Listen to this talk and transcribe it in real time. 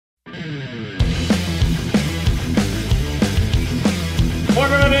Welcome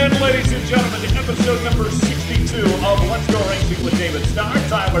in, ladies and gentlemen, to episode number 62 of Let's Go Racing with David Starr.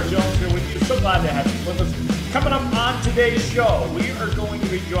 Tyler Jones here with you. So glad to have you with us. Coming up on today's show, we are going to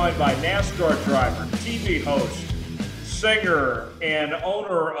be joined by NASCAR driver, TV host, singer, and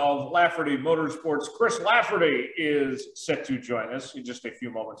owner of Lafferty Motorsports. Chris Lafferty is set to join us in just a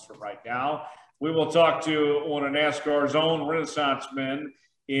few moments from right now. We will talk to one of NASCAR's own Renaissance men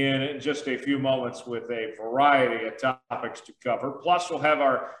in just a few moments with a variety of topics to cover. Plus, we'll have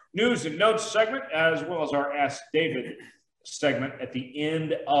our news and notes segment as well as our Ask David segment at the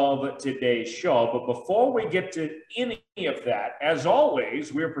end of today's show. But before we get to any of that, as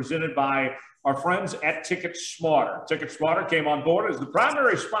always, we are presented by our friends at Ticket Smarter. Ticket Smarter came on board as the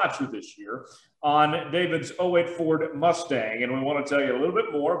primary sponsor this year on David's 08 Ford Mustang, and we want to tell you a little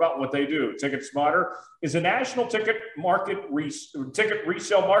bit more about what they do. Ticket Smarter is a national ticket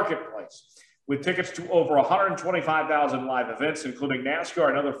resale marketplace with tickets to over 125,000 live events, including NASCAR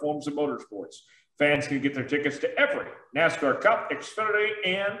and other forms of motorsports. Fans can get their tickets to every NASCAR Cup, Xfinity,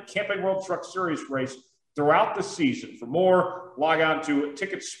 and Camping World Truck Series race throughout the season. For more, log on to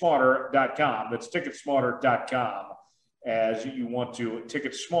ticketsmarter.com. That's ticketsmarter.com. As you want to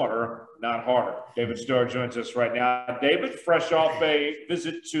ticket smarter, not harder. David Starr joins us right now. David, fresh off a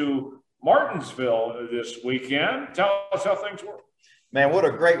visit to Martinsville this weekend. Tell us how things were. Man, what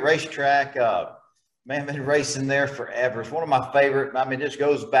a great racetrack. Man, been racing there forever. It's one of my favorite. I mean, this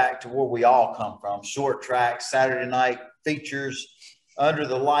goes back to where we all come from. Short track, Saturday night features, under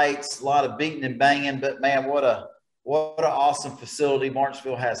the lights, a lot of beating and banging. But, man, what an awesome facility.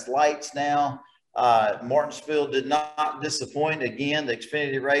 Martinsville has lights now. Martinsville did not disappoint again. The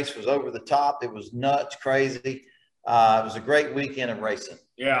Xfinity race was over the top. It was nuts, crazy. It was a great weekend of racing.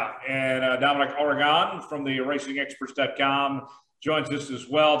 Yeah, and Dominic Oregon from the RacingExperts.com joins us as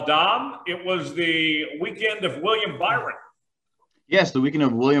well. Dom, it was the weekend of William Byron. Yes, the weekend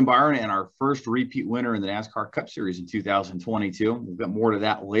of William Byron and our first repeat winner in the NASCAR Cup Series in 2022. We've got more to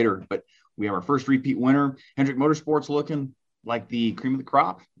that later, but we have our first repeat winner. Hendrick Motorsports looking like the cream of the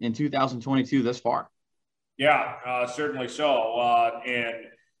crop in 2022 thus far. Yeah, certainly so. And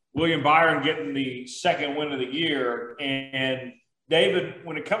William Byron getting the second win of the year. And David,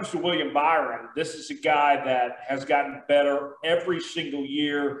 when it comes to William Byron, this is a guy that has gotten better every single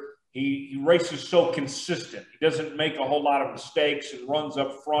year. He races so consistent. He doesn't make a whole lot of mistakes and runs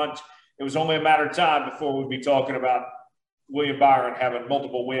up front. It was only a matter of time before we'd be talking about William Byron having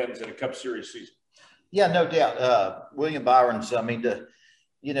multiple wins in a Cup Series season. Yeah, no doubt. William Byron's,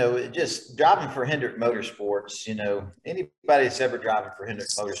 just driving for Hendrick Motorsports, anybody that's ever driving for Hendrick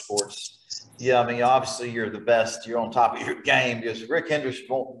Motorsports, obviously you're the best. You're on top of your game because Rick Hendricks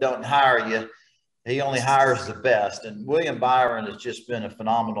don't hire you. He only hires the best. And William Byron has just been a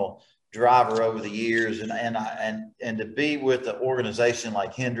phenomenal driver over the years. And to be with an organization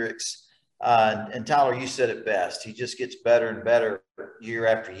like Hendricks, and Tyler, you said it best. He just gets better and better year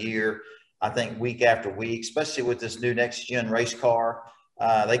after year. I think week after week, especially with this new next-gen race car.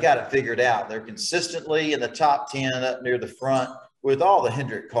 They got it figured out. They're consistently in the top 10 up near the front with all the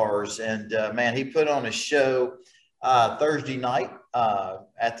Hendrick cars. And, man, he put on a show Thursday night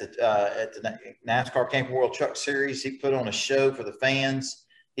at the NASCAR Camping World Truck Series. He put on a show for the fans.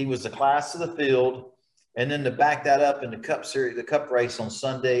 He was the class of the field. And then to back that up in the Cup Series, the Cup race on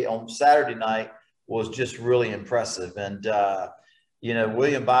Saturday night was just really impressive. And,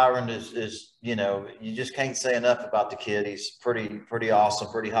 William Byron is you just can't say enough about the kid. He's pretty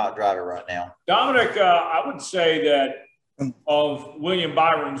awesome, pretty hot driver right now. Dominic, I would say that of William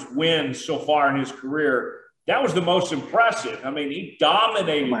Byron's wins so far in his career, that was the most impressive. I mean, he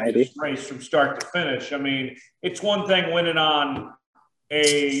dominated this race from start to finish. I mean, it's one thing winning on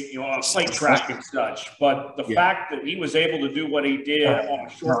a plate track and such, but the fact that he was able to do what he did on a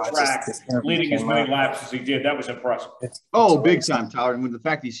short track, leading as many laps as he did, that was impressive. Big time, Tyler. And with the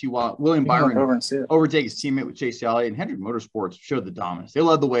fact that you see William Byron overtake his teammate with Chase Elliott, and Hendrick Motorsports showed the dominance. They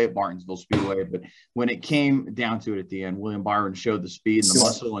led the way at Martinsville Speedway, but when it came down to it at the end, William Byron showed the speed and the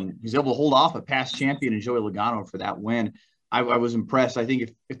muscle, and he's able to hold off a past champion and Joey Logano for that win. I was impressed. I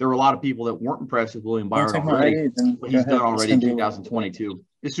think if there were a lot of people that weren't impressed with William Byron already, what he's done already in 2022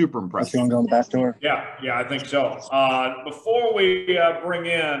 is super impressive. You want to go in the back door? Yeah, I think so. Before we bring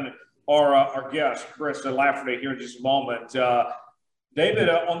in our guest, Chris Lafferty, here in just a moment, David,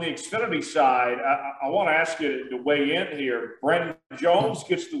 on the Xfinity side, I want to ask you to weigh in here. Brandon Jones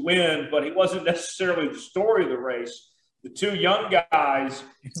gets the win, but he wasn't necessarily the story of the race. The two young guys,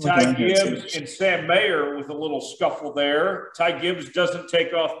 Ty Gibbs and Sam Mayer, with a little scuffle there. Ty Gibbs doesn't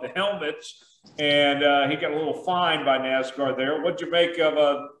take off the helmets. and he got a little fine by NASCAR there. What'd you make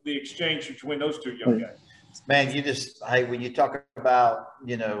of the exchange between those two young guys? Man, hey, when you talk about,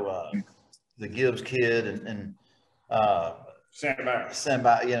 the Gibbs kid and Sandberg,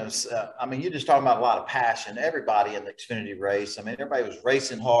 I mean, you're just talking about a lot of passion. Everybody in the Xfinity race, I mean, everybody was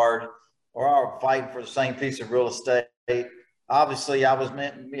racing hard. We're all fighting for the same piece of real estate. Obviously, I was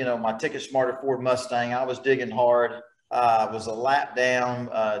my Ticket Smarter Ford Mustang. I was digging hard. Was a lap down.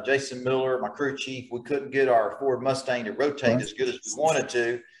 Jason Miller, my crew chief, we couldn't get our Ford Mustang to rotate as good as we wanted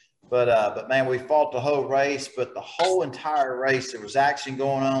to. But man, we fought the whole race. But the whole entire race, there was action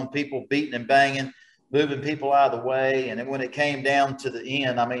going on, people beating and banging, moving people out of the way. And then when it came down to the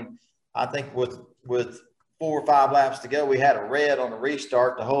end, I mean, I think with 4 or 5 laps to go, we had a red on the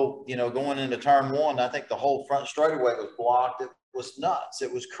restart. The whole, going into turn 1, I think the whole front straightaway was blocked. It was nuts.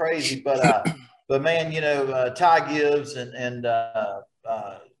 It was crazy. But man, Ty Gibbs and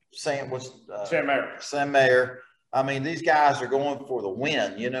Sam Mayer. I mean, these guys are going for the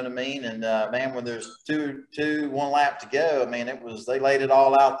win. You know what I mean? And man, when there's 1 lap to go, I mean, they laid it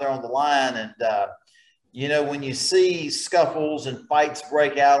all out there on the line. And when you see scuffles and fights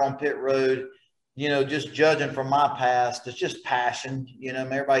break out on pit road, just judging from my past, it's just passion.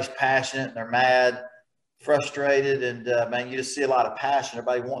 Everybody's passionate and they're mad, frustrated, and man, you just see a lot of passion.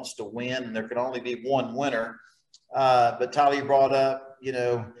 Everybody wants to win, and there can only be one winner. But Tyler, you brought up,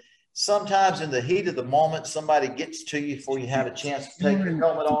 sometimes in the heat of the moment, somebody gets to you before you have a chance to take your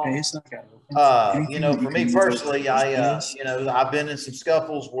helmet off. For me personally, I've been in some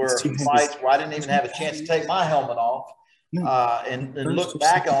scuffles fights where I didn't even have a chance to take my helmet off. And look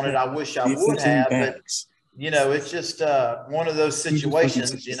back on it, I wish I would have, but it's just one of those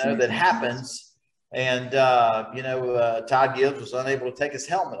situations, that happens. And Todd Gibbs was unable to take his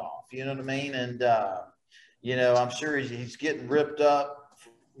helmet off. You know what I mean? And I'm sure he's getting ripped up.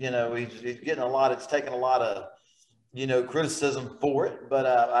 He's getting it's taking a lot of criticism for it. But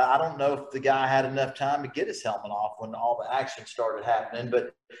I don't know if the guy had enough time to get his helmet off when all the action started happening.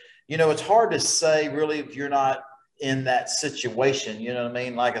 But it's hard to say really if you're not in that situation. You know what I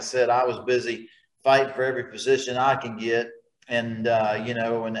mean? Like I said, I was busy fighting for every position I can get. And,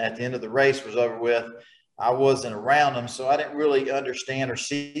 and at the end of the race was over with, I wasn't around them. So I didn't really understand or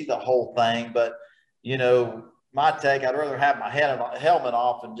see the whole thing. But, my take, I'd rather have my helmet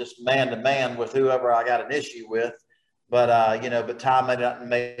off and just man-to-man with whoever I got an issue with. But, but Ty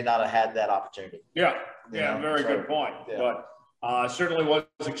may not have had that opportunity. Yeah, very good point. Yeah. But certainly was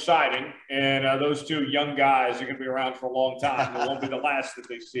exciting. And those two young guys are going to be around for a long time. It won't be the last that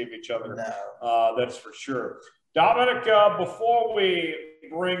they see of each other. No. That's for sure. Dominic, before we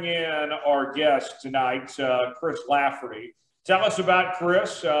bring in our guest tonight, Chris Lafferty, tell us about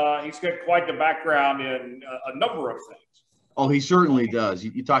Chris. He's got quite the background in a number of things. Oh, he certainly does.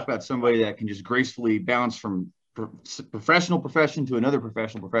 You talk about somebody that can just gracefully bounce from professional profession to another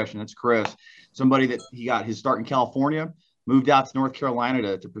professional profession. That's Chris. Somebody that he got his start in California, moved out to North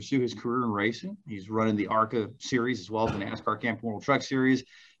Carolina to pursue his career in racing. He's running the ARCA series as well as the NASCAR Camping World Truck Series,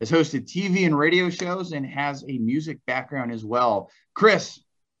 has hosted TV and radio shows, and has a music background as well. Chris,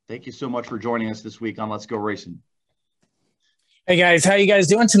 thank you so much for joining us this week on Let's Go Racing. Hey guys, how you guys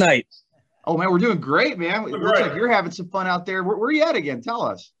doing tonight? Oh man, we're doing great, man. It looks like you're having some fun out there. Where are you at again? Tell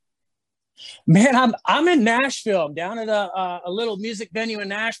us. Man, I'm in Nashville. I'm down at a little music venue in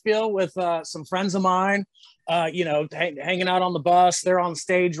Nashville with some friends of mine. Hanging out on the bus. They're on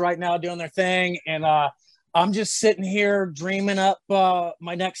stage right now doing their thing, and I'm just sitting here dreaming up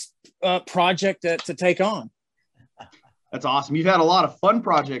my next project to take on. That's awesome. You've had a lot of fun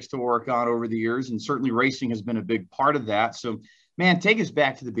projects to work on over the years, and certainly racing has been a big part of that. So, man, take us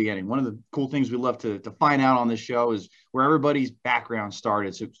back to the beginning. One of the cool things we love to find out on this show is where everybody's background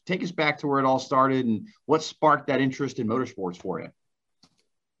started. So take us back to where it all started and what sparked that interest in motorsports for you.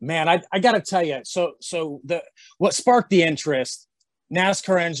 Man, I got to tell you, what sparked the interest,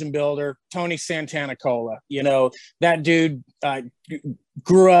 NASCAR engine builder, Tony Santanicola. That dude,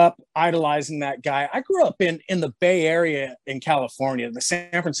 grew up idolizing that guy. I grew up in the Bay Area in California, the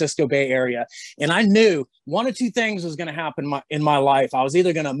San Francisco Bay Area. And I knew one of two things was going to happen in my life. I was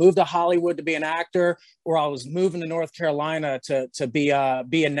either going to move to Hollywood to be an actor, or I was moving to North Carolina to be a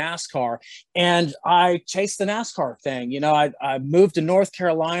NASCAR. And I chased the NASCAR thing. I moved to North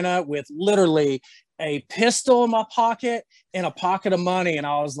Carolina with literally a pistol in my pocket and a pocket of money. And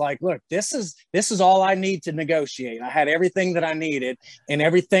I was like, look, this is all I need to negotiate. I had everything that I needed and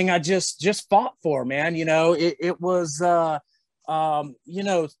everything I just fought for, man. It was,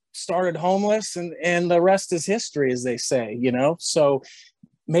 started homeless and the rest is history, as they say, So,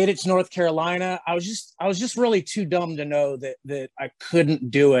 made it to North Carolina. I was just really too dumb to know that I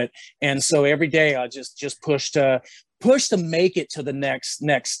couldn't do it. And so every day I just push to make it to the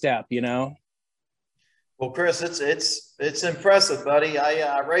next step, you know? Well, Chris, it's impressive, buddy.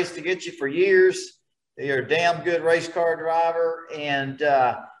 I raced against you for years. You're a damn good race car driver. And,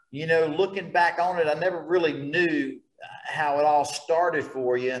 you know, looking back on it, I never really knew how it all started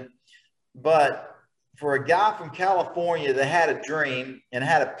for you. But for a guy from California that had a dream and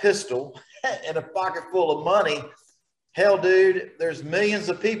had a pistol and a pocket full of money, hell, dude, there's millions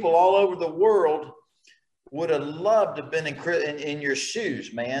of people all over the world would have loved to have been in your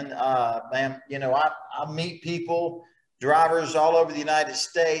shoes, man. Man, you know, I meet people, drivers all over the United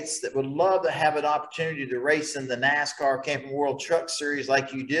States that would love to have an opportunity to race in the NASCAR Camping World Truck Series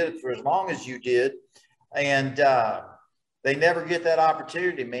like you did for as long as you did. And they never get that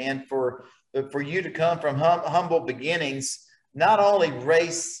opportunity, man, for you to come from humble beginnings, not only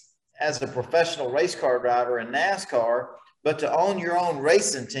race as a professional race car driver in NASCAR, but to own your own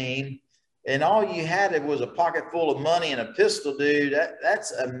racing team. And all you had was a pocket full of money and a pistol, dude.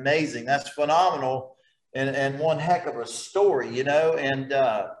 That's amazing. That's phenomenal. And one heck of a story, you know. And,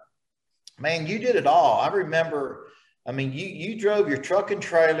 man, you did it all. I remember, I mean, you drove your truck and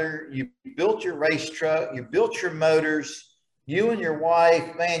trailer. You built your race truck. You built your motors. You and your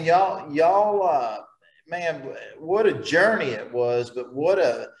wife, man, y'all, man, what a journey it was, but what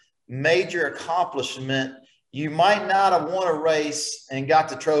a major accomplishment. You might not have won a race and got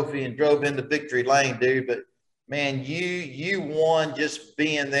the trophy and drove into victory lane, dude, but man, you won just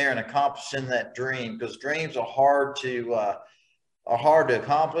being there and accomplishing that dream, because dreams are hard to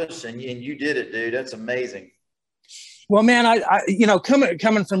accomplish, and you did it, dude. That's amazing. Well, man, I you know,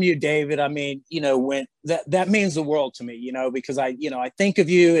 coming from you, David, I mean, you know, when that means the world to me, you know, because I think of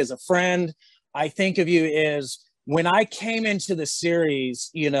you as a friend. I think of you as, when I came into the series,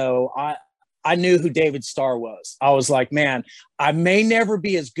 you know, I knew who David Starr was. I was like, man, I may never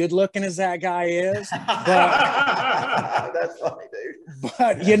be as good looking as that guy is, but that's funny, dude.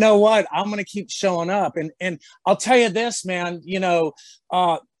 But you know what? I'm going to keep showing up. And I'll tell you this, man, you know,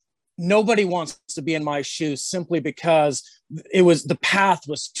 nobody wants to be in my shoes simply because the path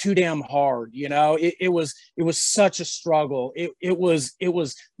was too damn hard. You know, it was such a struggle. It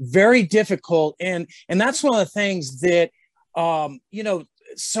was very difficult. And that's one of the things that, you know,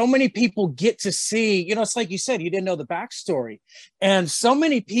 so many people get to see, you know, it's like you said, you didn't know the backstory. And so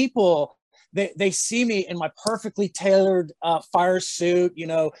many people, they see me in my perfectly tailored fire suit, you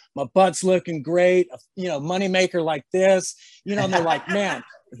know, my butt's looking great, you know, moneymaker like this, you know, and they're like, man,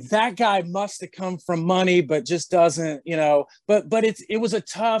 that guy must have come from money, but just doesn't, you know, but it was a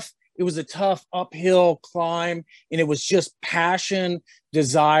tough uphill climb, and it was just passion,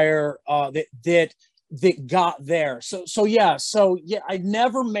 desire, that got there. So yeah, I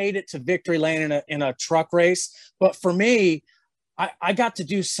never made it to victory lane in a truck race, but for me, I got to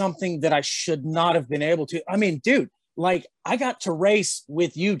do something that I should not have been able to. I mean, dude, like, I got to race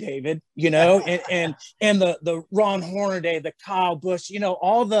with you, David, you know, and the Ron Hornaday, the Kyle Busch, you know,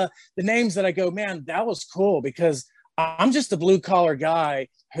 all the names that I go, man, that was cool, because I'm just a blue collar guy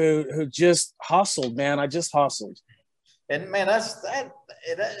who just hustled, man. I just hustled. And man,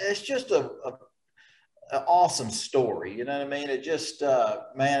 it's just an awesome story. You know what I mean? It just,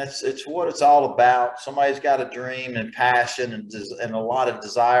 man, it's what it's all about. Somebody's got a dream and passion and a lot of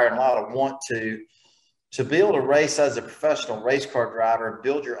desire and a lot of want to be able to race as a professional race car driver,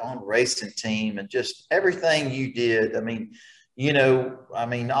 build your own racing team, and just everything you did. I mean, you know,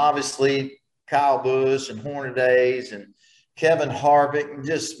 obviously Kyle Busch and Hornadays and Kevin Harvick, and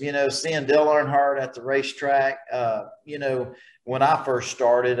just, you know, seeing Dale Earnhardt at the racetrack, you know, when I first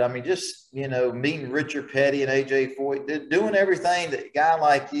started, I mean, just, you know, meeting Richard Petty and AJ Foyt, doing everything that a guy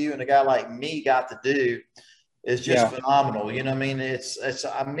like you and a guy like me got to do is just phenomenal. You know what I mean?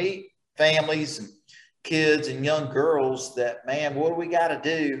 I meet families and kids and young girls that, man, what do we got to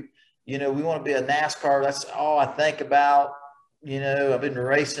do? You know, we want to be a NASCAR. That's all I think about. You know, I've been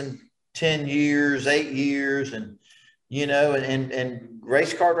racing 10 years, 8 years, and, you know, and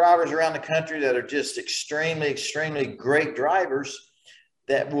race car drivers around the country that are just extremely, extremely great drivers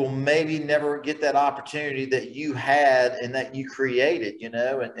that will maybe never get that opportunity that you had and that you created, you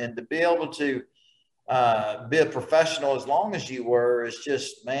know, and to be able to be a professional as long as you were is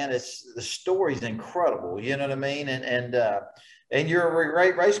just, man, the story's incredible. You know what I mean? And you're a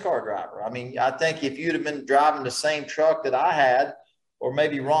great race car driver. I mean, I think if you'd have been driving the same truck that I had, or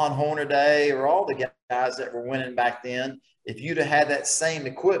maybe Ron Hornaday or all the guys that were winning back then, if you'd have had that same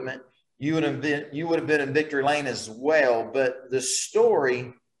equipment, you would have been in victory lane as well. But the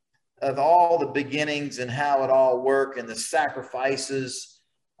story of all the beginnings and how it all worked and the sacrifices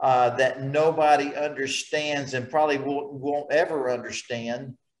that nobody understands and probably won't ever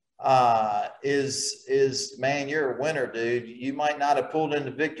understand is man, you're a winner, dude. You might not have pulled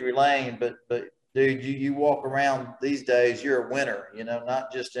into victory lane, but dude, you walk around these days, you're a winner, you know,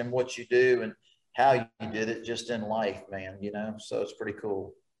 not just in what you do and how you did it, just in life, man, you know, so it's pretty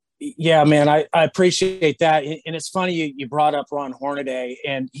cool. Yeah, man, I appreciate that. And it's funny you brought up Ron Hornaday,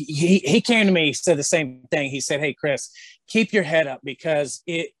 and he came to me, he said the same thing. He said, hey, Chris, keep your head up, because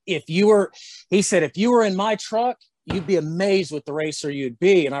if you were in my truck, you'd be amazed with the racer you'd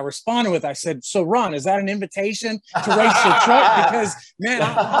be. And I responded with, I said, so Ron, is that an invitation to race your truck? Because man,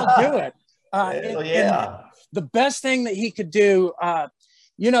 I'll do it. And the best thing that he could do,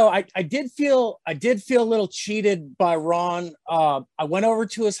 you know, I did feel a little cheated by Ron. I went over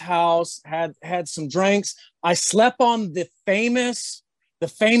to his house, had some drinks. I slept on the famous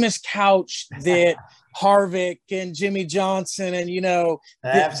couch that Harvick and Jimmy Johnson and, you know,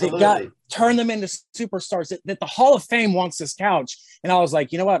 that turned them into superstars, that the Hall of Fame wants this couch. And I was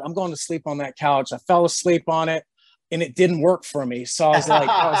like, you know what? I'm going to sleep on that couch. I fell asleep on it, and it didn't work for me. So I was like,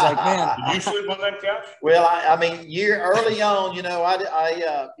 man. Did you sleep on that couch? Well, I mean, early on, you know, I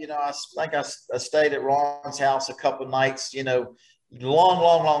think I stayed at Ron's house a couple of nights, you know,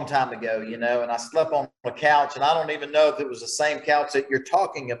 long time ago, you know, and I slept on a couch, and I don't even know if it was the same couch that you're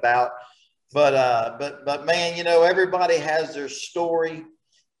talking about, but man, you know, everybody has their story,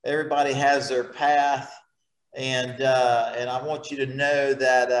 everybody has their path, and I want you to know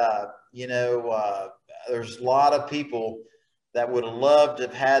that, you know, there's a lot of people that would have loved to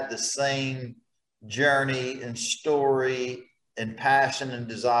have had the same journey and story and passion and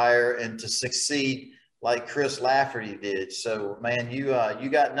desire and to succeed like Chris Lafferty did. So, man, you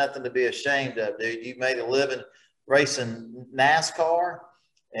got nothing to be ashamed of, dude. You made a living racing NASCAR,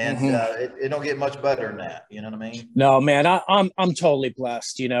 and it don't get much better than that. You know what I mean? No, man, I'm totally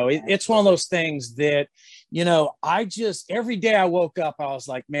blessed. You know, it's one of those things that, you know, every day I woke up, I was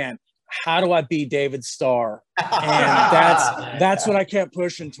like, man, how do I be David Starr? And that's what I kept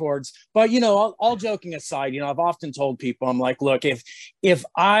pushing towards. But, you know, all joking aside, you know, I've often told people, I'm like, look, if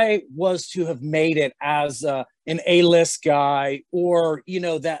I was to have made it as an A-list guy, or, you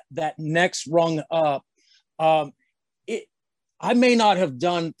know, that next rung up, I may not have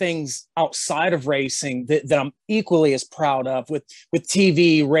done things outside of racing that I'm equally as proud of with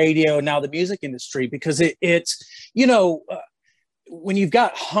TV, radio, and now the music industry, because it's, you know, when you've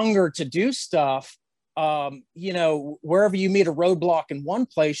got hunger to do stuff, you know, wherever you meet a roadblock in one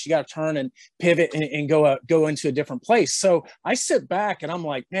place, you got to turn and pivot and go into a different place. So I sit back and I'm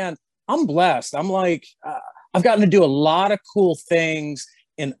like, man, I'm blessed. I'm like, I've gotten to do a lot of cool things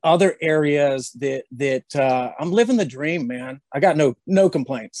in other areas that I'm living the dream, man. I got no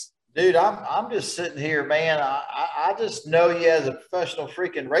complaints. Dude, I'm just sitting here, man. I just know you as a professional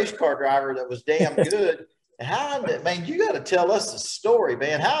freaking race car driver that was damn good. Man, you got to tell us the story,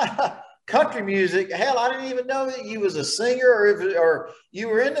 man. How country music? Hell, I didn't even know that you was a singer or you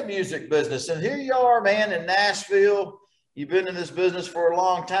were in the music business. And here you are, man, in Nashville. You've been in this business for a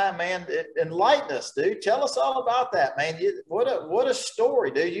long time, man. Enlighten us, dude. Tell us all about that, man. What a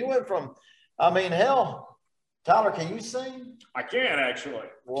story, dude. You went from, I mean, hell, Tyler, can you sing? I can, actually.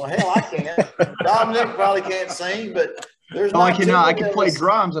 Well, hell, I can't. Dominic probably can't sing, but there's I can play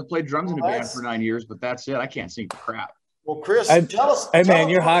drums. I've played drums in a band for 9 years, but that's it. I can't sing for crap. Well, Chris, tell us. Hey, man,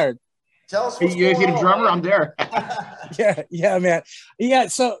 you're hired. Tell us. You guys need a drummer? I'm there. yeah, man. Yeah.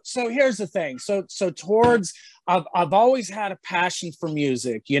 So here's the thing. So towards, I've always had a passion for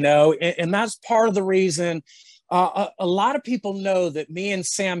music, you know, and that's part of the reason. A lot of people know that me and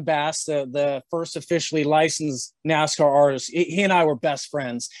Sam Bass, the first officially licensed NASCAR artist, he and I were best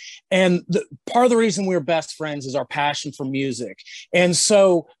friends. And part of the reason we were best friends is our passion for music. And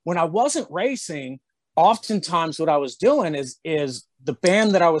so when I wasn't racing, oftentimes what I was doing is the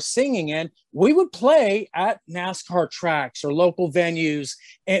band that I was singing in, we would play at NASCAR tracks or local venues,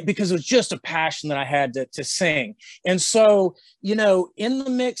 and because it was just a passion that I had to sing. And so, you know, in the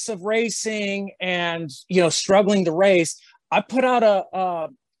mix of racing and, you know, struggling to race, I put out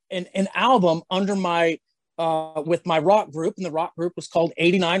an album under my with my rock group, and the rock group was called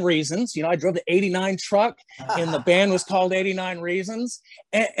 89 Reasons. You know, I drove the 89 truck, and the band was called 89 Reasons.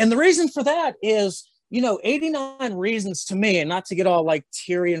 And the reason for that is, you know, 89 Reasons to me, and not to get all like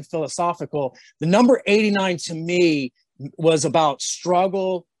teary and philosophical, the number 89 to me was about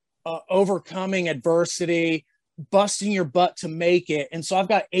struggle, overcoming adversity, busting your butt to make it. And so I've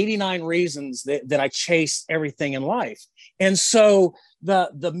got 89 reasons that I chase everything in life. And so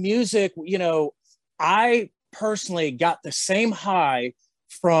the music, you know, I personally got the same high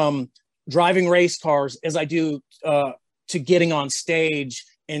from driving race cars as I do to getting on stage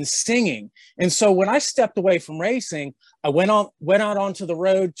and singing. And so when I stepped away from racing, I went out onto the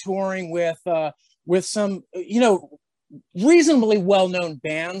road touring with some, reasonably well-known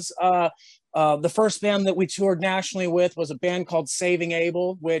bands. The first band that we toured nationally with was a band called Saving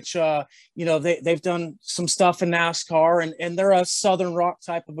Abel, which, they've done some stuff in NASCAR, and they're a Southern rock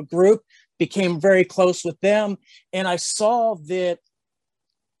type of a group. Became very close with them. And I saw that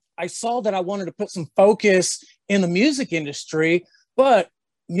I wanted to put some focus in the music industry, but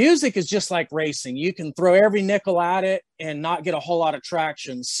music is just like racing. You can throw every nickel at it and not get a whole lot of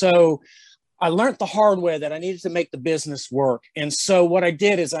traction. So I learned the hard way that I needed to make the business work. And so what I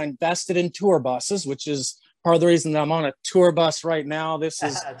did is I invested in tour buses, which is part of the reason that I'm on a tour bus right now. This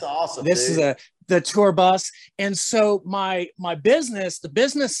is that's awesome. This dude. is the tour bus. And so my business, the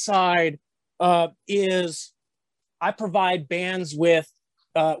business side is I provide bands with,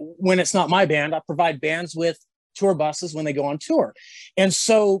 when it's not my band, I provide bands with tour buses when they go on tour. And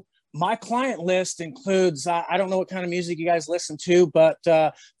so my client list includes, I don't know what kind of music you guys listen to, but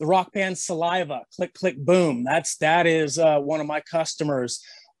the rock band Saliva, Click, Click, Boom. That is one of my customers.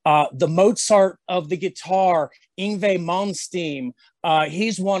 The Mozart of the guitar, Yngwie Malmsteen.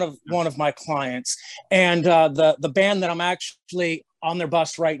 He's one of my clients. And the band that I'm actually on their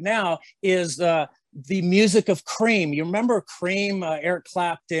bus right now is the music of Cream. You remember Cream, Eric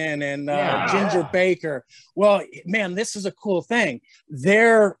Clapton and Ginger Baker? Well, man, this is a cool thing.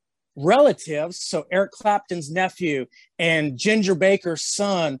 They're relatives. So Eric Clapton's nephew and Ginger Baker's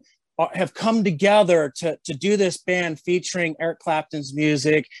son have come together to do this band featuring Eric Clapton's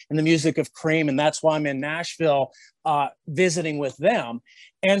music and the music of Cream. And that's why I'm in Nashville visiting with them.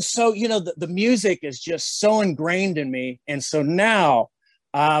 And so, the music is just so ingrained in me. And so now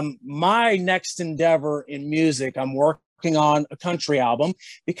my next endeavor in music, I'm working on a country album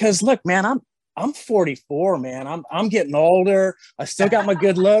because look, man, I'm 44, man. I'm getting older. I still got my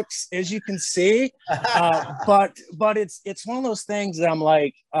good looks, as you can see. But it's one of those things that I'm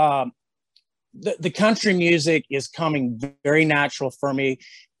like, the country music is coming very natural for me.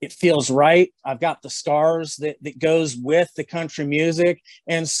 It feels right. I've got the scars that goes with the country music.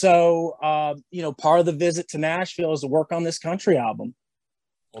 And so, part of the visit to Nashville is to work on this country album.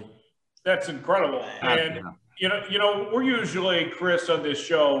 That's incredible. And, we're usually, Chris, on this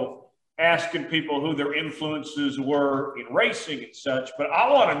show, asking people who their influences were in racing and such, but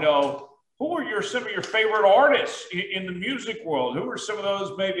I want to know, who are some of your favorite artists in the music world? Who are some of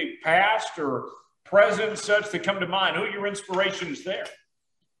those maybe past or present such that come to mind? Who are your inspirations there?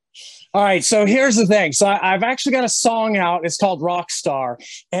 All right, so here's the thing. So I've actually got a song out. It's called Rockstar,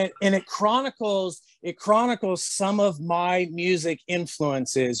 and it chronicles some of my music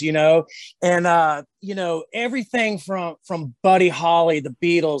influences, and everything from Buddy Holly, the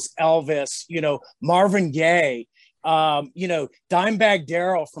Beatles, Elvis, Marvin Gaye, Dimebag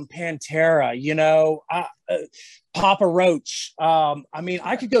Darrell from Pantera, Papa Roach.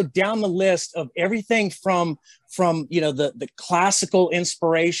 I could go down the list of everything from the classical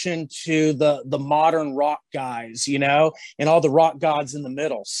inspiration to the modern rock guys, and all the rock gods in the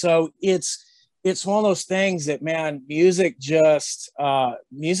middle. So it's one of those things that, man, music does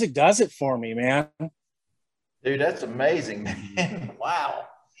it for me, man. Dude, that's amazing, man. Wow.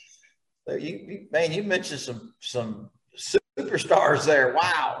 You mentioned some superstars there.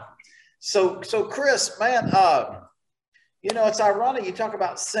 Wow. So Chris, man, it's ironic you talk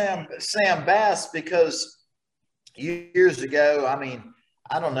about Sam Bass because years ago,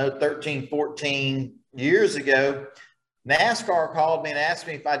 I don't know, 13, 14 years ago, NASCAR called me and asked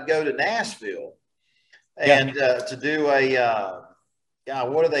me if I'd go to Nashville and to do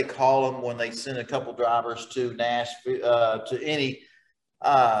what do they call them when they send a couple drivers to Nashville, to any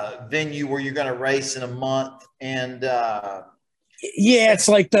venue where you're going to race in a month. And it's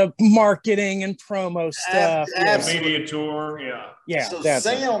like the marketing and promo stuff. Media tour. Yeah. So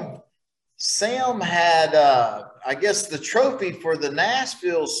Sam had, I guess the trophy for the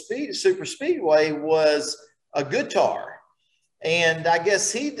Nashville Super Speedway was a guitar. And I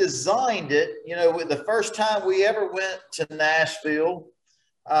guess he designed it, the first time we ever went to Nashville,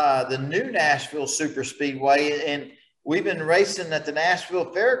 the new Nashville Super Speedway. And we've been racing at the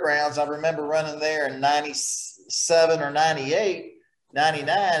Nashville Fairgrounds. I remember running there in 97 or 98,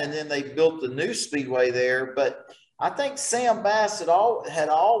 99, and then they built the new speedway there. But I think Sam Bass had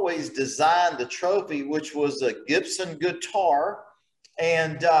always designed the trophy, which was a Gibson guitar.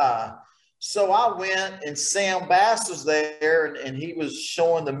 And so I went, and Sam Bass was there, and he was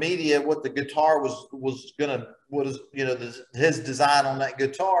showing the media what the guitar his design on that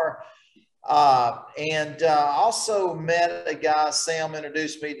guitar. And also met a guy, Sam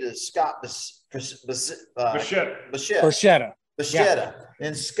introduced me to Scott Borchetta. Borchetta.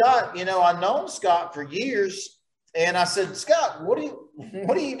 And Scott, you know, I've known Scott for years. And I said, Scott, what are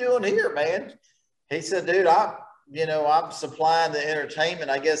you doing here, man? He said, dude, I'm supplying the entertainment.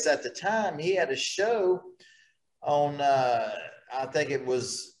 I guess at the time he had a show on, I think it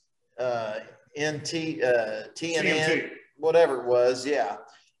was TNN, whatever it was. Yeah.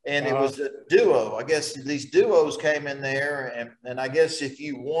 And it was a duo. I guess these duos came in there. And I guess if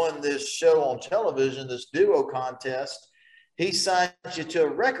you won this show on television, this duo contest, he signed you to a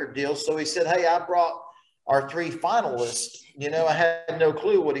record deal. So he said, hey, I brought our 3 finalists. You know, I had no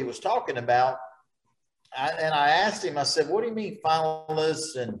clue what he was talking about. And I asked him, I said, what do you mean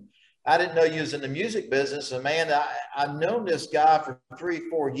finalists? And I didn't know you was in the music business. And man, I've known this guy for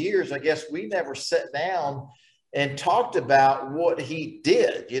 3-4 years. I guess we never sat down and talked about what he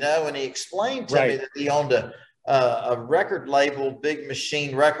did, you know, and he explained to me that he owned a record label, Big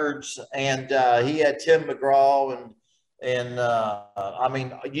Machine Records. And he had Tim McGraw and I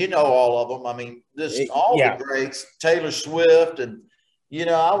mean, you know, all of them. I mean, the greats, Taylor Swift. And, you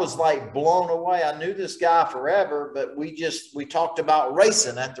know, I was like blown away. I knew this guy forever, but we talked about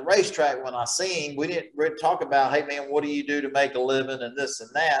racing at the racetrack when I seen him. We didn't really talk about, hey man, what do you do to make a living and this and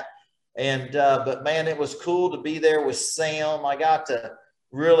that. And, but man, it was cool to be there with Sam. I got to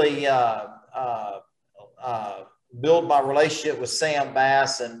really build my relationship with Sam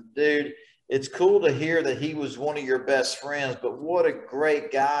Bass. And dude, it's cool to hear that he was one of your best friends, but what a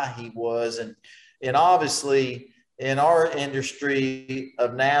great guy he was. And obviously in our industry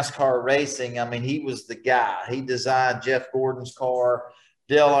of NASCAR racing, I mean, he was the guy. He designed Jeff Gordon's car,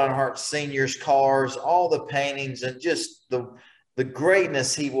 Dale Earnhardt Sr.'s cars, all the paintings, and just the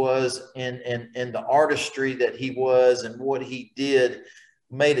greatness he was in the artistry that he was and what he did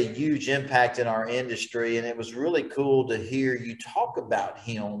made a huge impact in our industry. And it was really cool to hear you talk about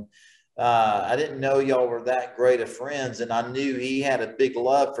him. I didn't know y'all were that great of friends, and I knew he had a big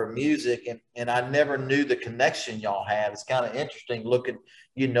love for music, and I never knew the connection y'all had. It's kind of interesting looking,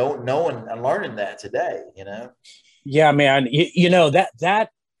 you know, knowing and learning that today, you know? Yeah, man. You know, that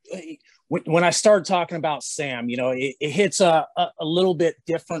when I started talking about Sam, you know, it hits a little bit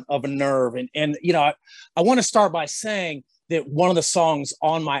different of a nerve. And you know, I want to start by saying that one of the songs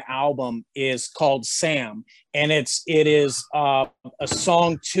on my album is called Sam, and it is a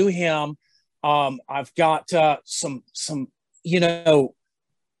song to him. I've got some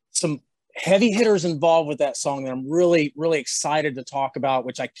heavy hitters involved with that song that I'm really, really excited to talk about,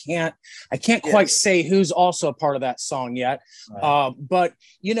 which I can't quite say who's also a part of that song yet. Right. But,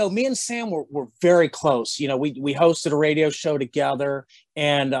 you know, me and Sam were very close. You know, we hosted a radio show together,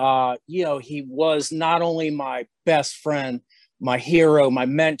 and, you know, he was not only my best friend, my hero, my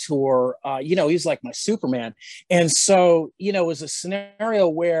mentor, you know, he's like my Superman. And so, you know, it was a scenario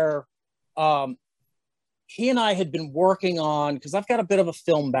where, he and I had been working on, because I've got a bit of a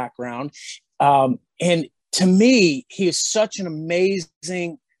film background. And to me, he is such an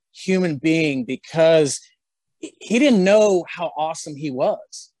amazing human being because he didn't know how awesome he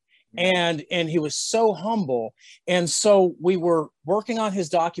was. And he was so humble. And so we were working on his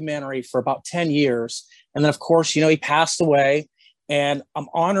documentary for about 10 years. And then, of course, you know, he passed away. And I'm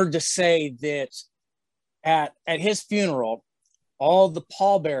honored to say that at his funeral, all the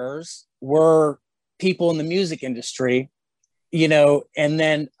pallbearers were people in the music industry, you know, and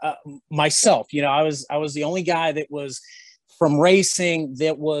then myself, you know, I was the only guy that was from racing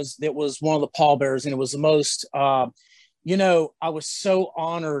that was one of the pallbearers, and it was the most, you know, I was so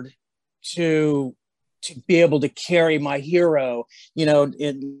honored to be able to carry my hero, you know,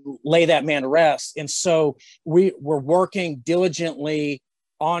 and lay that man to rest. And so we were working diligently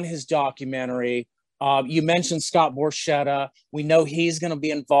on his documentary. You mentioned Scott Borchetta. We know he's going to be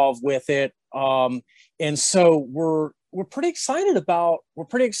involved with it. And so we're pretty excited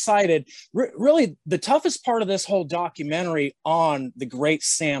really, the toughest part of this whole documentary on the great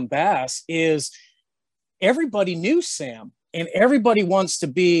Sam Bass is everybody knew Sam and everybody wants to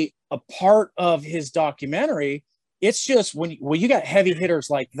be a part of his documentary. It's just when you got heavy hitters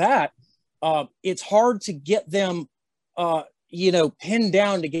like that, it's hard to get them, you know, pinned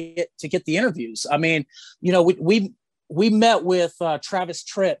down to get the interviews. I mean, you know, we met with Travis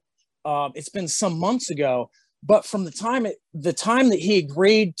Tritt. It's been some months ago, but from the time that he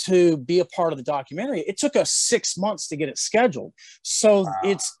agreed to be a part of the documentary, it took us 6 months to get it scheduled. So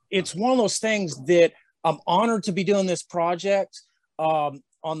wow. It's one of those things that I'm honored to be doing this project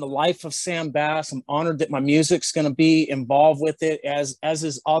on the life of Sam Bass. I'm honored that my music's going to be involved with it as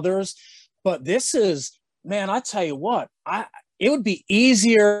is others. But this is, man, I tell you what, it would be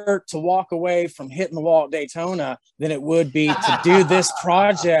easier to walk away from hitting the wall at Daytona than it would be to do this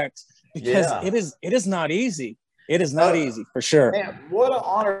project, because it is not easy. It is not easy, for sure. Man, what an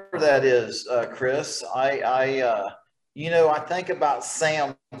honor that is, Chris. I think about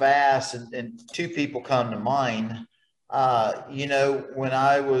Sam Bass, and two people come to mind. When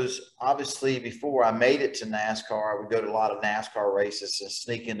I was, obviously, before I made it to NASCAR, I would go to a lot of NASCAR races and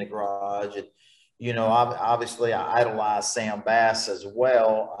sneak in the garage. And, obviously I idolized Sam Bass as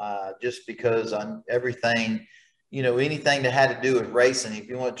well, just because on everything, anything that had to do with racing. If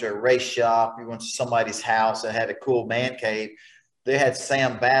you went to a race shop, you went to somebody's house that had a cool man cave, they had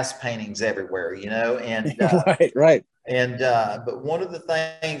Sam Bass paintings everywhere, and right. And but one of the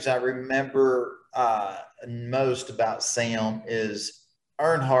things I remember most about Sam is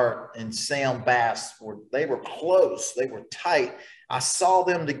Earnhardt and Sam Bass were close, they were tight. I saw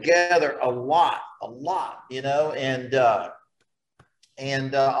them together a lot,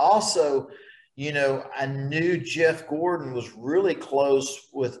 and also, I knew Jeff Gordon was really close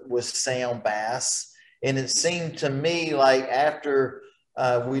with Sam Bass, and it seemed to me like after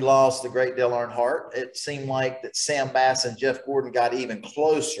we lost the great Dale Earnhardt, it seemed like that Sam Bass and Jeff Gordon got even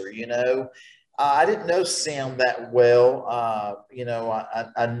closer. I didn't know Sam that well. I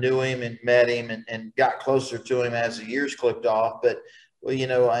knew him and met him and got closer to him as the years clipped off. But,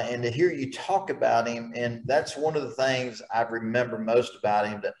 and to hear you talk about him, and that's one of the things I remember most about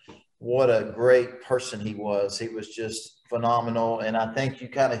him, that what a great person he was. He was just phenomenal. And I think you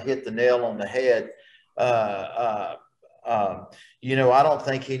kind of hit the nail on the head. I don't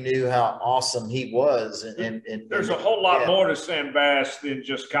think he knew how awesome he was. And there's a whole lot more to Sam Bass than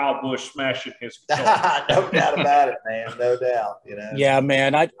just Kyle Busch smashing his guitar. No doubt about it, man. No doubt. Yeah,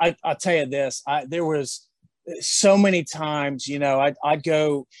 man. I'll tell you this. There was so many times, I'd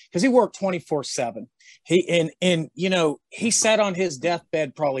go, because he worked 24/7. He sat on his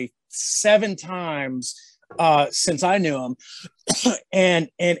deathbed probably 7 times since I knew him. and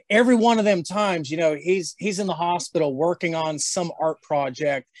every one of them times, he's in the hospital working on some art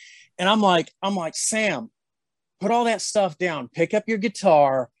project. And I'm like, Sam, put all that stuff down, pick up your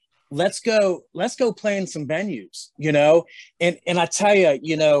guitar. Let's go play in some venues, and I tell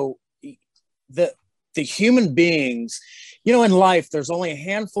you, the human beings, in life, there's only a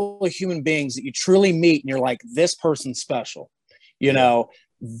handful of human beings that you truly meet and you're like, this person's special,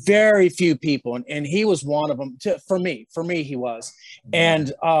 very few people. And he was one of them for me, he was. And,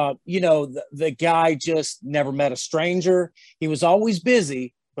 the guy just never met a stranger. He was always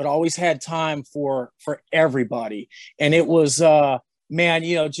busy, but always had time for everybody. And it was, man,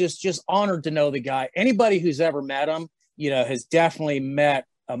 just honored to know the guy. Anybody who's ever met him, has definitely met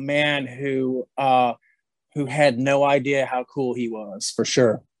a man who had no idea how cool he was, for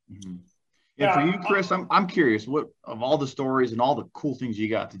sure. Mm-hmm. Yeah, for you, Chris, I'm curious, what of all the stories and all the cool things you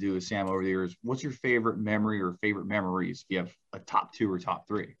got to do with Sam over the years, what's your favorite memory or favorite memories? If you have a top 2 or top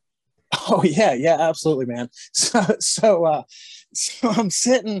 3. Oh yeah, absolutely, man. So I'm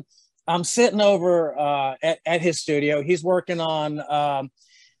sitting over at his studio. He's working on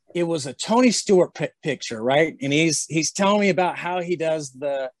it was a Tony Stewart picture, right? And he's telling me about how he does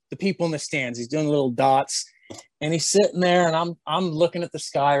the people in the stands. He's doing little dots. And he's sitting there, and I'm looking at the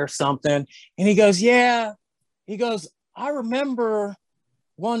sky or something. And he goes, I remember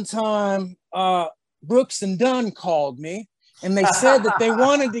one time Brooks and Dunn called me, and they said that they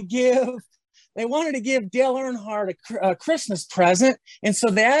wanted to give Dale Earnhardt a Christmas present. And so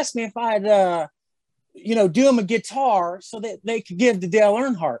they asked me if I'd do him a guitar so that they could give to Dale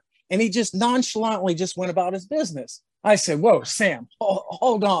Earnhardt. And he just nonchalantly just went about his business. I said, whoa, Sam,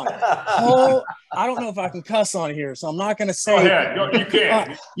 hold on. I don't know if I can cuss on here, so I'm not going to say. Go ahead.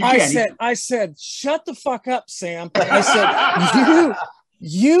 You can. I said, shut the fuck up, Sam. I said,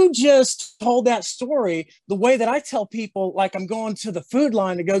 you just told that story the way that I tell people, like I'm going to the food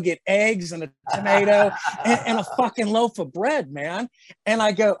line to go get eggs and a tomato and a fucking loaf of bread, man. And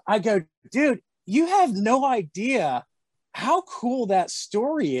I go, dude, you have no idea how cool that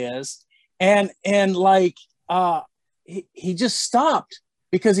story is. And like, he just stopped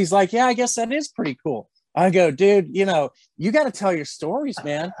because he's like, yeah, I guess that is pretty cool. I go, dude, you got to tell your stories,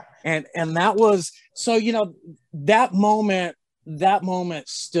 man. And that was, so, that moment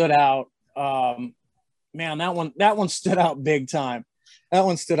stood out. Man, that one stood out big time.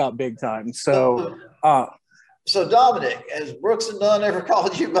 So, so Dominic, has Brooks and Dunn ever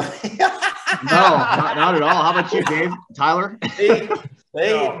called you buddy? No, not at all. How about you, Dave? Tyler?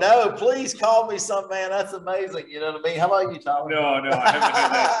 No, please call me some, man. That's amazing. You know what I mean? How about you, Tyler? No, I haven't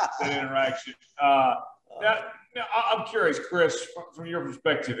had that interaction. Now, I'm curious, Chris, from your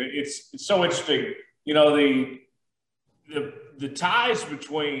perspective, it's so interesting. The ties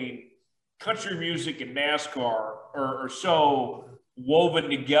between country music and NASCAR are so woven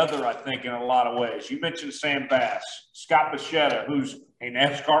together, I think, in a lot of ways. You mentioned Sam Bass, Scott Bichetta, who's a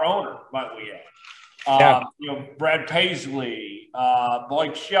NASCAR owner, might we add. Brad Paisley,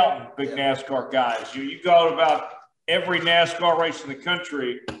 Blake Shelton, big NASCAR guys. You go about every NASCAR race in the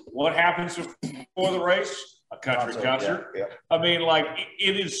country. What happens before the race? A country concert. Yeah. I mean, like,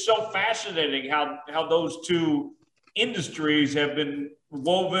 it is so fascinating how those two industries have been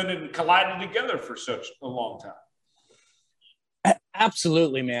woven and collided together for such a long time.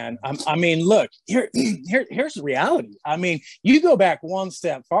 Absolutely, man. I mean, look, here's the reality. I mean, you go back one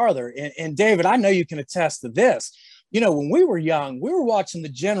step farther, and David, I know you can attest to this. When we were young, we were watching the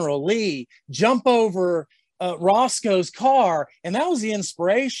General Lee jump over Roscoe's car, and that was the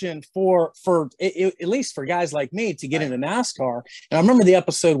inspiration for at least for guys like me to get into NASCAR. And I remember the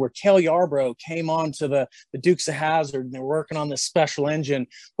episode where Cale Yarborough came on to the Dukes of Hazzard, and they're working on this special engine.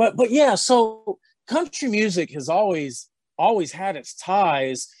 But yeah, so country music has always had its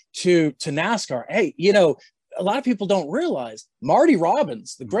ties to NASCAR. Hey, a lot of people don't realize Marty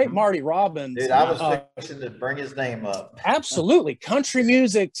Robbins, the great Marty Robbins. Dude, I was fixing to bring his name up. Absolutely. Country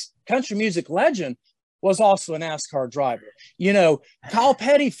music legend was also a NASCAR driver. Kyle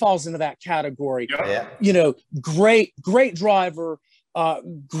Petty falls into that category. Yeah. Great driver,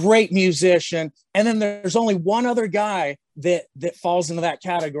 great musician. And then there's only one other guy that falls into that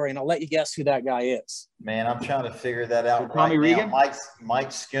category, and I'll let you guess who that guy is. Man, I'm trying to figure that out. Tommy Regan?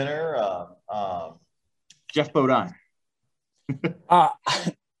 Mike Skinner, Jeff Bodine.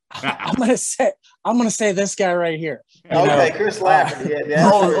 I'm gonna say this guy right here. Chris Lafferty. Yeah,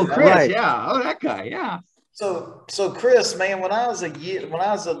 Chris. Right. Yeah. Oh, that guy. Yeah. So Chris, man, I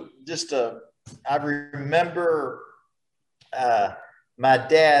remember my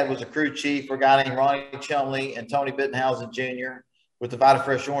dad was a crew chief for a guy named Ronnie Chumley and Tony Bittenhausen Jr. with the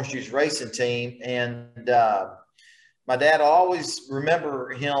VitaFresh Orange Juice racing team, and my dad always remember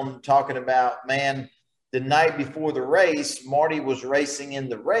him talking about, man, the night before the race, Marty was racing in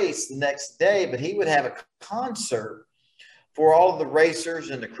the race the next day, but he would have a concert for all of the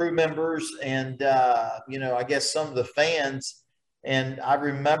racers and the crew members and, I guess some of the fans. And I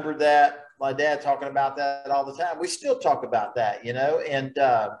remember that, my dad talking about that all the time. We still talk about that, and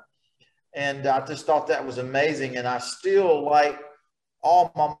I just thought that was amazing. And I still like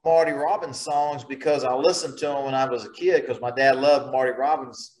all my Marty Robbins songs because I listened to them when I was a kid, because my dad loved Marty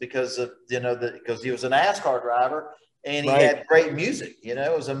Robbins because of, because he was a NASCAR driver and he had great music, it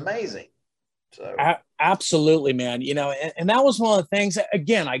was amazing. So absolutely, man. And that was one of the things,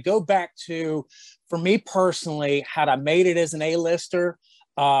 again, I go back to, for me personally, had I made it as an A-lister,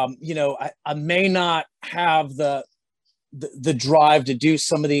 I may not have the drive to do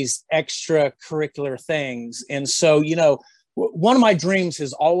some of these extracurricular things. And so, one of my dreams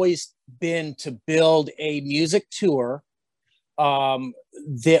has always been to build a music tour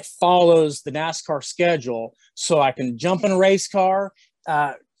that follows the NASCAR schedule, so I can jump in a race car,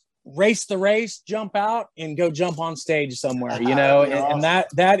 race the race, jump out, and go jump on stage somewhere, and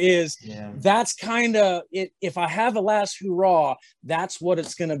that's kind of it. If I have a last hurrah, that's what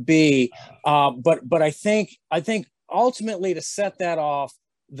it's going to be. But I think ultimately, to set that off,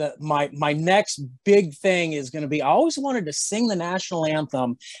 my next big thing is going to be, I always wanted to sing the national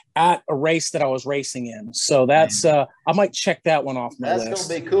anthem at a race that I was racing in. So that's I might check that one off my list. That's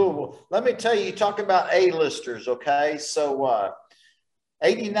going to be cool. Well, let me tell you, you talk about A-listers, okay? So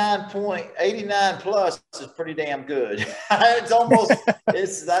 89 plus is pretty damn good. That's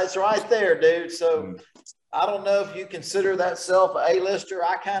right there, dude. So I don't know if you consider that self an A-lister.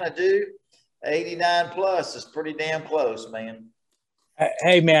 I kind of do. 89 plus is pretty damn close, man.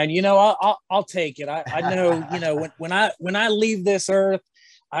 Hey, man, I'll take it. I know, when I leave this earth,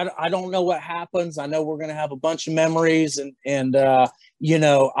 I don't know what happens. I know we're going to have a bunch of memories, and I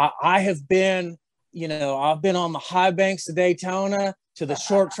have been, I've been on the high banks of Daytona to the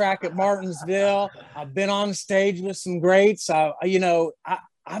short track at Martinsville. I've been on stage with some greats. I'm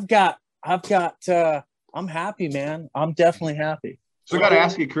happy, man. I'm definitely happy. So I got to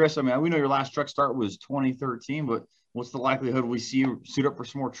ask you, Chris, we know your last truck start was 2013, but what's the likelihood we see you suit up for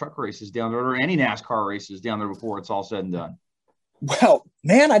some more truck races down there, or any NASCAR races down there before it's all said and done? Well,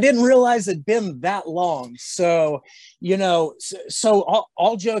 man, I didn't realize it'd been that long. So,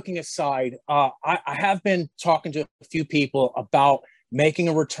 all joking aside, I have been talking to a few people making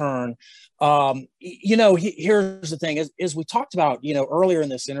a return. Here's the thing, as we talked about, earlier in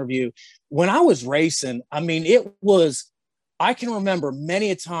this interview, when I was racing, I can remember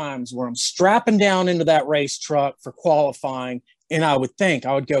many a times where I'm strapping down into that race truck for qualifying, and I would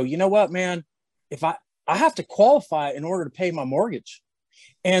go, you know what, man, if I have to qualify in order to pay my mortgage.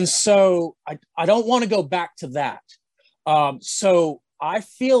 And so I don't want to go back to that. So I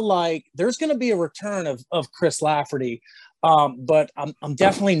feel like there's going to be a return of Chris Lafferty. But I'm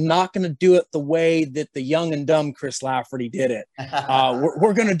definitely not going to do it the way that the young and dumb Chris Lafferty did it.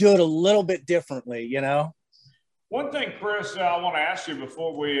 We're going to do it a little bit differently, you know? One thing, Chris, I want to ask you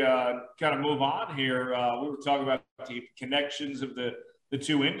before we kind of move on here. We were talking about the connections of the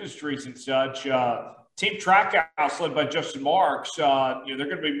two industries and such. Team Trackhouse, led by Justin Marks, they're going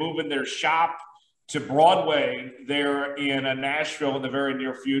to be moving their shop to Broadway there in Nashville in the very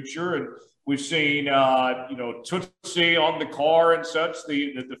near future. And we've seen, Tootsie on the car and such,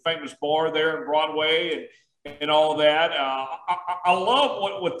 the famous bar there in Broadway and all that. I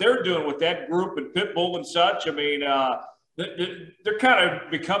love what they're doing with that group and Pitbull and such. I mean, they're kind of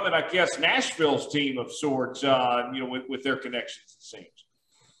becoming, I guess, Nashville's team of sorts, with their connections, it seems.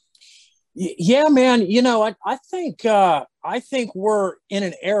 Yeah, man. I think we're in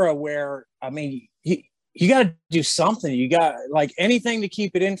an era where, I mean, you got to do something. You got like anything to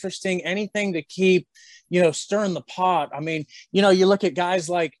keep it interesting, anything to keep, stirring the pot. I mean, you look at guys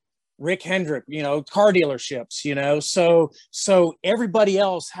like Rick Hendrick, car dealerships, so everybody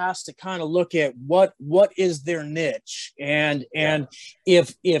else has to kind of look at what is their niche. And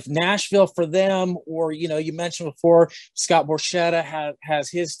if Nashville for them, or, you mentioned before, Scott Borchetta has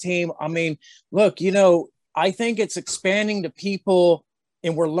his team. I mean, look, I think it's expanding to people,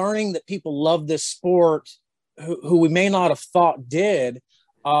 and we're learning that people love this sport who we may not have thought did.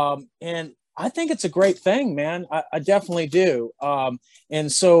 And I think it's a great thing, man. I definitely do.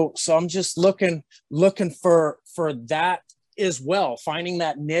 And so I'm just looking for that as well, finding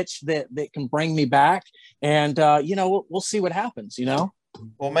that niche that can bring me back. And, we'll see what happens,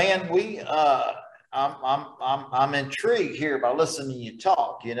 Well, man, I'm intrigued here by listening to you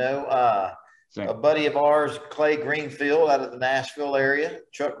talk, A buddy of ours, Clay Greenfield, out of the Nashville area,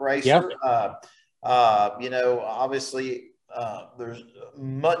 truck racer. Yep. Obviously there's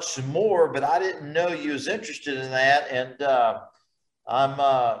much more, but I didn't know you was interested in that. And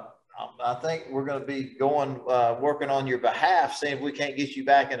I think we're going to be going working on your behalf, seeing if we can't get you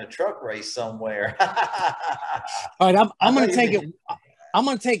back in a truck race somewhere. All right, I'm going to take it. I'm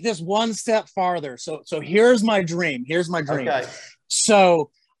going to take this one step farther. So here's my dream. Okay.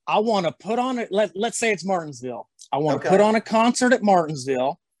 So I want to put on it. Let's say it's Martinsville. I want to put on a concert at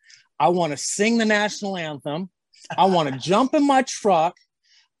Martinsville. I want to sing the national anthem. I want to jump in my truck.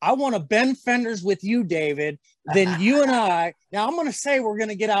 I want to bend fenders with you, David. Then you and I, now I'm going to say we're going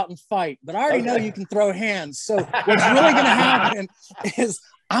to get out and fight, but I already know you can throw hands. So what's really going to happen is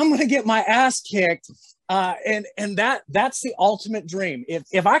I'm going to get my ass kicked. And that's the ultimate dream.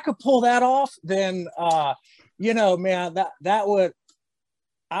 If I could pull that off, then, man, that would,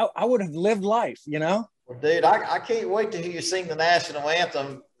 I would have lived life, Well, dude, I can't wait to hear you sing the national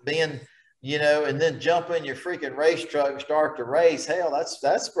anthem, and then jump in your freaking race truck and start the race. Hell,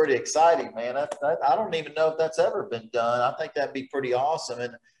 that's pretty exciting, man. I don't even know if that's ever been done. I think that'd be pretty awesome.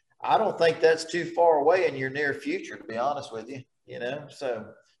 And I don't think that's too far away in your near future, to be honest with you, So,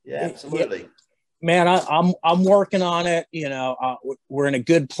 yeah, absolutely. Man, I'm working on it. We're in a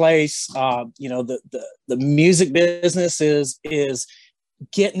good place. The music business is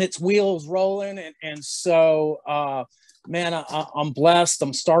getting its wheels rolling. And so, man, I'm blessed.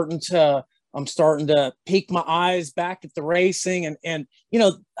 I'm starting to peek my eyes back at the racing, and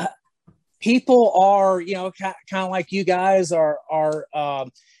people are, kind of like you guys are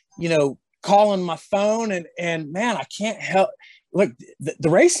calling my phone, and man, I can't help. Look, the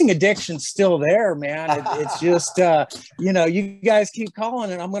racing addiction's still there, man. It's just, you guys keep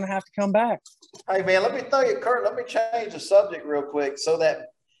calling, and I'm going to have to come back. Hey, man, let me tell you, Kurt, let me change the subject real quick. So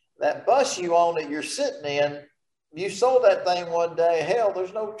that bus you own that you're sitting in, you sold that thing one day. Hell,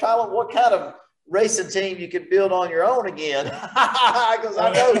 there's no telling what kind of racing team you could build on your own again. Because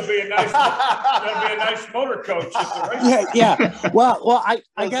I know that'd be a nice motor coach. Yeah. Well,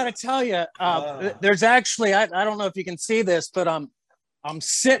 I got to tell you, there's actually, I don't know if you can see this, but I'm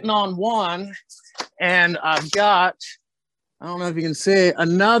sitting on one, and I've got, I don't know if you can see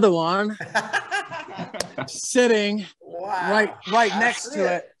another one sitting right next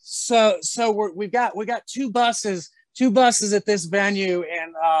to it. So we've got two buses at this venue,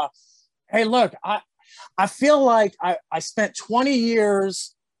 and hey, look, I feel like I spent 20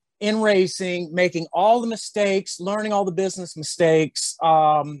 years in racing, making all the mistakes, learning all the business mistakes,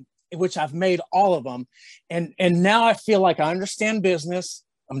 which I've made all of them, and now I feel like I understand business.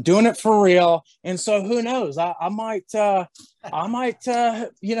 I'm doing it for real, and so who knows? I might start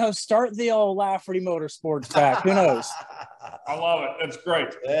the old Lafferty Motorsports back. Who knows? I love it. That's great.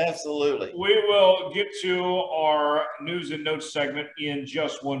 Absolutely. We will get to our news and notes segment in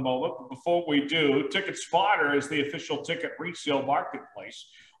just one moment. But before we do, Ticket Spotter is the official ticket resale marketplace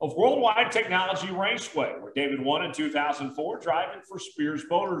of Worldwide Technology Raceway, where David won in 2004 driving for Spears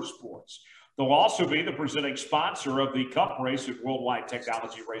Motorsports. They'll also be the presenting sponsor of the Cup race at Worldwide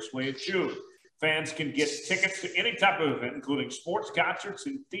Technology Raceway in June. Fans can get tickets to any type of event, including sports, concerts,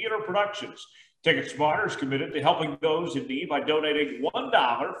 and theater productions. Ticket Spotter is committed to helping those in need by donating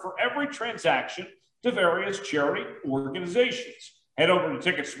 $1 for every transaction to various charity organizations. Head over to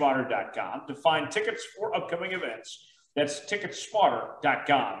ticketspotter.com to find tickets for upcoming events. That's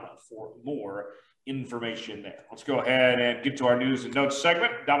ticketspotter.com for more information there. Let's go ahead and get to our news and notes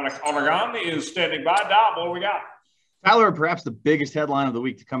segment. Dominic Aragon is standing by. Dom, what do we got? Tyler, perhaps the biggest headline of the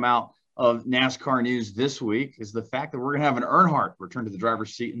week to come out of NASCAR news this week is the fact that we're going to have an Earnhardt return to the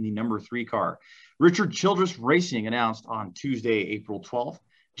driver's seat in the number 3 car. Richard Childress Racing announced on Tuesday, April 12th,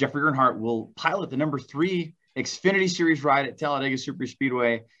 Jeffrey Earnhardt will pilot the number 3 Xfinity Series ride at Talladega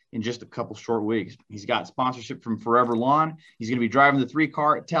Superspeedway in just a couple short weeks. He's got sponsorship from Forever Lawn. He's going to be driving the 3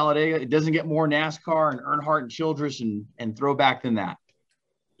 car at Talladega. It doesn't get more NASCAR and Earnhardt and Childress and throwback than that.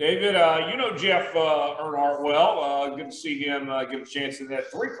 David, you know Jeff Earnhardt well. Good to see him get a chance in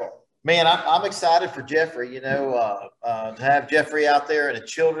that 3 car. Man, I'm excited for Jeffrey, to have Jeffrey out there in a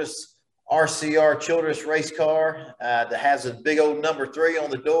Childress RCR Childress race car that has a big old number 3 on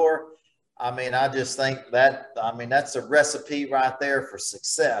the door. I mean, I just think that's a recipe right there for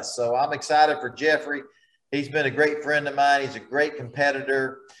success. So I'm excited for Jeffrey. He's been a great friend of mine. He's a great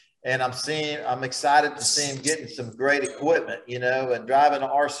competitor. And I'm excited to see him getting some great equipment, and driving an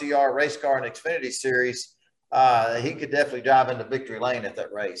RCR race car in Xfinity Series. He could definitely drive into victory lane at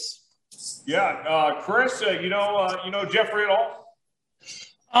that race. Yeah. Chris, you know Jeffrey at all?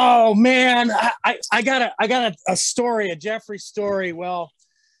 Oh man, I got a story, a Jeffrey story. Well,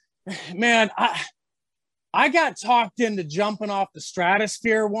 man, I got talked into jumping off the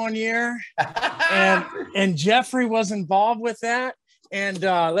stratosphere one year, and Jeffrey was involved with that. And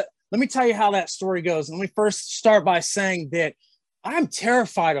let me tell you how that story goes. And let me first start by saying that I'm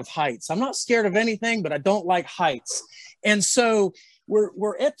terrified of heights. I'm not scared of anything, but I don't like heights. And so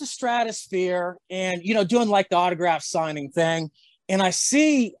we're at the stratosphere and, doing like the autograph signing thing. And I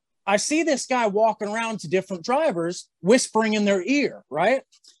see this guy walking around to different drivers whispering in their ear, right?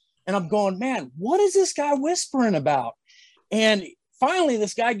 And I'm going, man, what is this guy whispering about? And finally,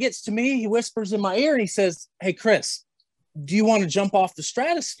 this guy gets to me. He whispers in my ear and he says, "Hey, Chris, do you want to jump off the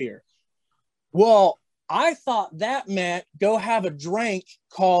stratosphere?" Well, I thought that meant go have a drink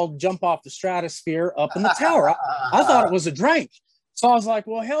called Jump Off the Stratosphere up in the tower. I thought it was a drink. So I was like,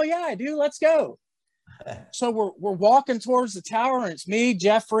 well, hell yeah, I do. Let's go. So we're walking towards the tower, and it's me,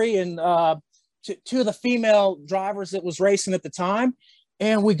 Jeffrey, and 2 of the female drivers that was racing at the time.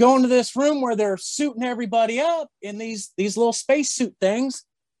 And we go into this room where they're suiting everybody up in these little spacesuit things.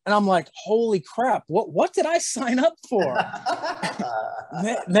 And I'm like, holy crap, what did I sign up for?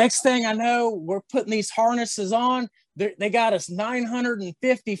 Next thing I know, we're putting these harnesses on. They got us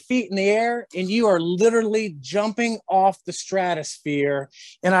 950 feet in the air, and you are literally jumping off the stratosphere.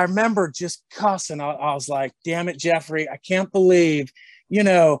 And I remember just cussing. I was like, damn it, Jeffrey, I can't believe,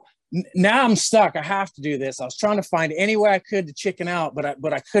 now I'm stuck. I have to do this. I was trying to find any way I could to chicken out,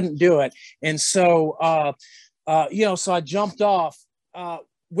 but I couldn't do it. And so, so I jumped off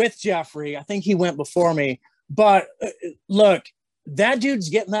with Jeffrey. I think he went before me, but look, that dude's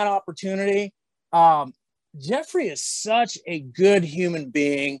getting that opportunity. Jeffrey is such a good human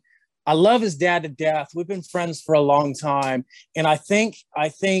being. I love his dad to death. We've been friends for a long time. And I think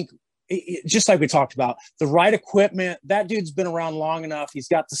just like we talked about, the right equipment, that dude's been around long enough. He's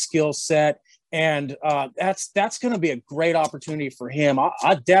got the skill set, and that's going to be a great opportunity for him.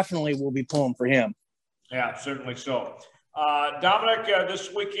 I definitely will be pulling for him. Yeah, certainly so. Dominic,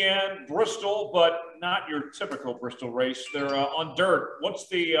 this weekend, Bristol, but not your typical Bristol race. They're on dirt. What's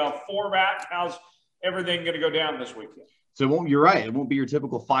the format? How's everything going to go down this weekend? So you're right. It won't be your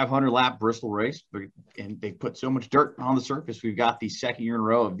typical 500-lap Bristol race, and they put so much dirt on the surface. We've got the second year in a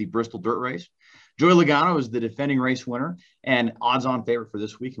row of the Bristol Dirt Race. Joey Logano is the defending race winner and odds-on favorite for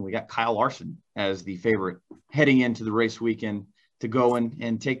this week, and we got Kyle Larson as the favorite heading into the race weekend to go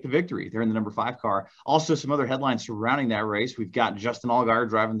and take the victory. They're in the number 5 car. Also, some other headlines surrounding that race. We've got Justin Allgaier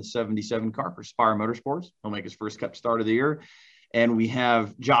driving the 77 car for Spire Motorsports. He'll make his first Cup start of the year. And we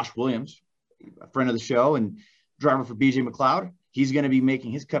have Josh Williams, a friend of the show and driver for BJ McLeod. He's going to be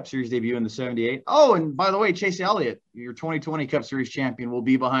making his Cup Series debut in the 78. Oh, and by the way, Chase Elliott, your 2020 Cup Series champion, will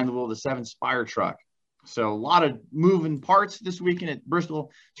be behind the wheel of the 7 Spire truck So a lot of moving parts this weekend at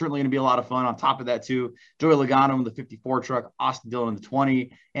Bristol. Certainly going to be a lot of fun. On top of that, too, Joey Logano in the 54 truck, Austin Dillon in the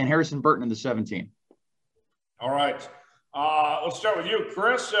 20, and Harrison Burton in the 17. All right. Let's start with you,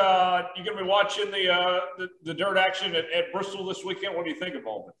 Chris. You're going to be watching the dirt action at Bristol this weekend. What do you think of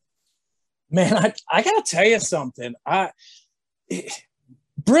all of it? Man, I got to tell you something.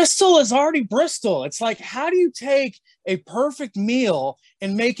 Bristol is already Bristol. It's like, how do you take a perfect meal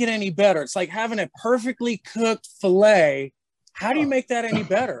and make it any better? It's like having a perfectly cooked filet. How do you make that any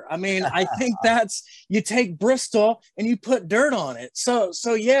better? I mean, I think you take Bristol and you put dirt on it. So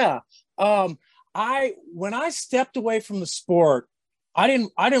yeah. When I stepped away from the sport, I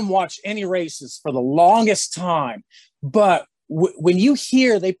didn't watch any races for the longest time. But when you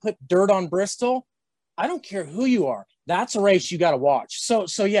hear they put dirt on Bristol, I don't care who you are. That's a race you got to watch. So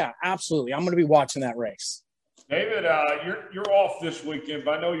yeah, absolutely. I'm going to be watching that race. David, you're off this weekend,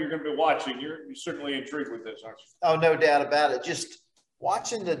 but I know you're going to be watching. You're certainly intrigued with this, aren't you? Oh, no doubt about it. Just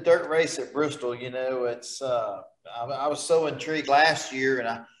watching the dirt race at Bristol, it's I was so intrigued last year, and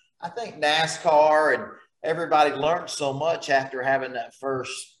I think NASCAR and everybody learned so much after having that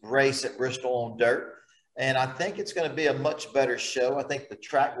first race at Bristol on dirt. And I think it's going to be a much better show. I think the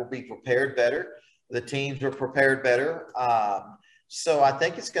track will be prepared better. The teams are prepared better. So I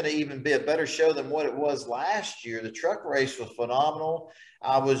think it's going to even be a better show than what it was last year. The truck race was phenomenal.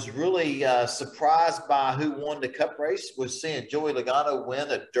 I was really surprised by who won the cup race. Was seeing Joey Logano win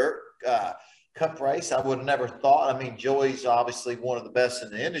a dirt cup race. I would have never thought. I mean, Joey's obviously one of the best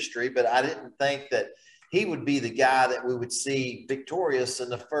in the industry, but I didn't think that he would be the guy that we would see victorious in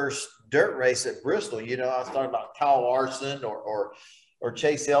the first dirt race at Bristol. I was talking about Kyle Larson or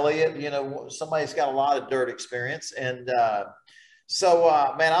Chase Elliott, somebody's got a lot of dirt experience. And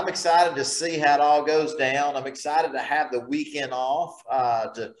man, I'm excited to see how it all goes down. I'm excited to have the weekend off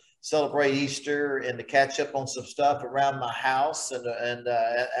to celebrate Easter and to catch up on some stuff around my house and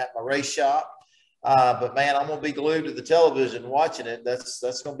at my race shop. But man, I'm going to be glued to the television watching it.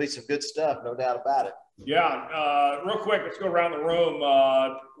 That's going to be some good stuff, no doubt about it. Yeah. Real quick, let's go around the room.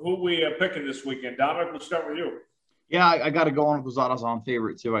 Who are we picking this weekend? Dominic, we'll start with you. Yeah, I got to go on with Lozada's on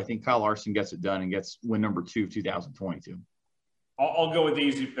favorite, too. I think Kyle Larson gets it done and gets win number 2 of 2022. I'll go with the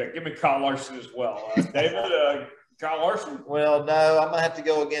easy pick. Give me Kyle Larson as well. David, Kyle Larson? Well, no, I'm going to have to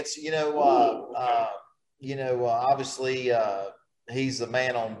go against, obviously he's the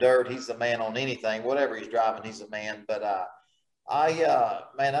man on dirt. He's the man on anything. Whatever he's driving, he's a man. But,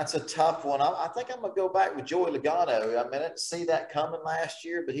 man, that's a tough one. I think I'm going to go back with Joey Logano. I didn't see that coming last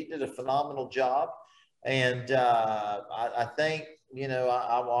year, but he did a phenomenal job. And I think, I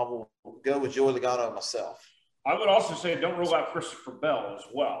will go with Joey Logano myself. I would also say don't rule out Christopher Bell as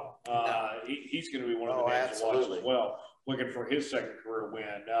well. He's going to be one of the names to watch as well, looking for his second career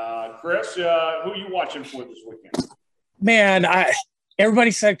win. Chris, who are you watching for this weekend? Man,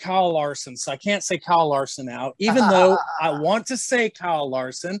 everybody said Kyle Larson, so I can't say Kyle Larson out, even though I want to say Kyle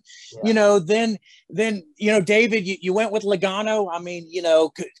Larson. Yeah. Then David, you went with Logano. I mean,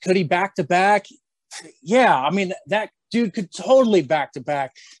 could he back to back? Yeah, I mean, that dude could totally back to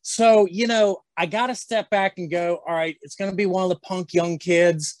back. So, I got to step back and go, all right, it's going to be one of the punk young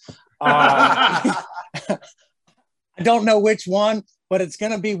kids. I don't know which one, but it's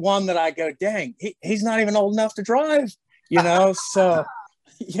going to be one that I go, dang, he's not even old enough to drive, So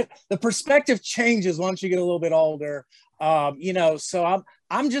the perspective changes once you get a little bit older. So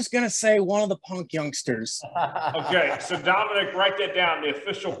I'm just going to say one of the punk youngsters. Okay, so Dominic, write that down, the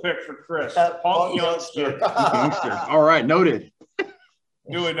official pick for Chris. Punk youngster. All right, noted.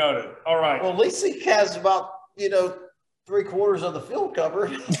 Duly noted. All right. Well, at least he has about, 3/4 of the field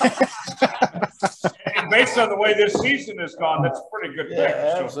covered. And based on the way this season has gone, that's a pretty good pick.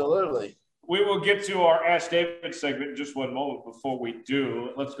 Yeah, absolutely. We will get to our Ask David segment in just one moment. Before we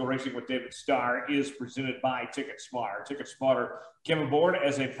do, Let's Go Racing with David Starr is presented by TicketSmarter. TicketSmarter came aboard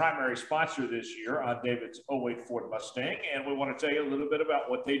as a primary sponsor this year on David's 08 Ford Mustang, and we want to tell you a little bit about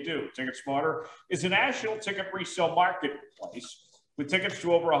what they do. TicketSmarter is a national ticket resale marketplace with tickets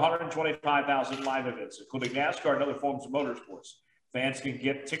to over 125,000 live events, including NASCAR and other forms of motorsports. Fans can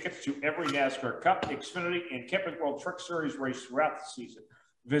get tickets to every NASCAR Cup, Xfinity, and Camping World Truck Series race throughout the season.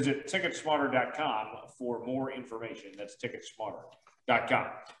 Visit TicketSmarter.com for more information. That's TicketSmarter.com.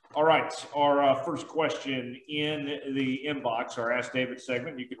 All right, our first question in the inbox, our Ask David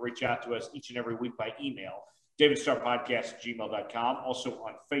segment. You can reach out to us each and every week by email, davidstarpodcast@gmail.com. Also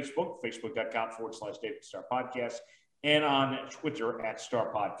on Facebook, facebook.com/DavidStarPodcast, and on Twitter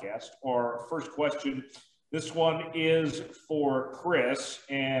 @StarPodcast. Our first question, this one is for Chris,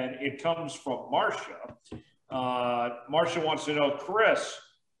 and it comes from Marcia. Marcia wants to know, Chris,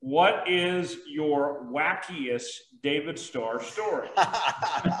 what is your wackiest David Starr story?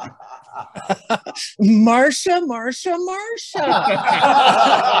 Marsha.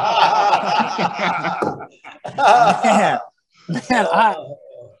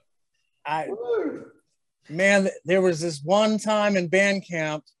 Man, there was this one time in band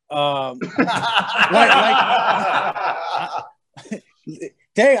camp,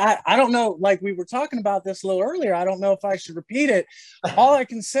 Dave, I don't know, like we were talking about this a little earlier. I don't know if I should repeat it. All I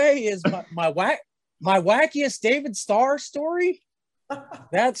can say is my wackiest David Starr story.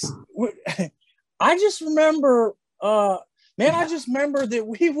 That's, I just remember, that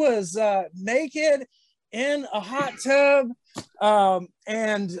we was naked in a hot tub. I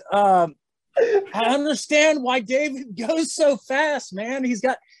understand why David goes so fast, man. He's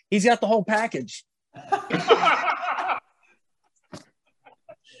got the whole package.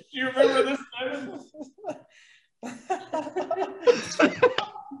 Do you remember this?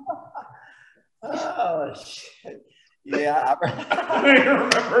 Oh shit! Yeah, I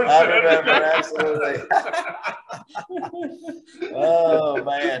remember. I remember absolutely. Oh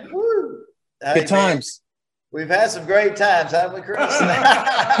man! Woo. Hey, Good times. Man, we've had some great times, haven't we, Chris?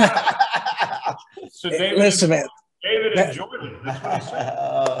 So David, listen, man. David enjoyed it. That's what he said.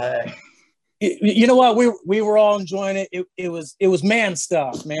 Oh, hey. You know what? We were all enjoying it. It was man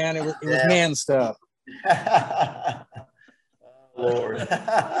stuff, man. It was man stuff. Oh, Lord.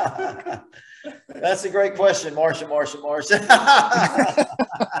 That's a great question, Marsha.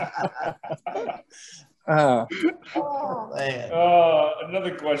 Oh, man.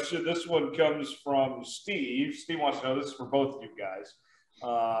 Another question. This one comes from Steve. Steve wants to know, this is for both of you guys.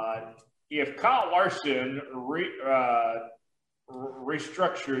 If Kyle Larson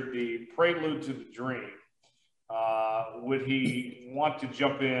restructured the Prelude to the Dream, would he want to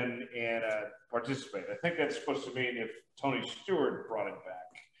jump in and participate? I think that's supposed to mean if Tony Stewart brought it back,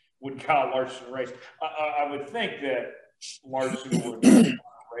 would Kyle Larson race? I would think that Larson would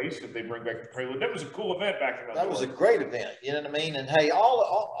race if they bring back the Prelude. That was a cool event back in the day. That was a great event, you know what I mean? And hey,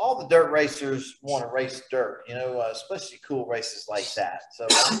 all the dirt racers want to race dirt, you know, especially cool races like that. So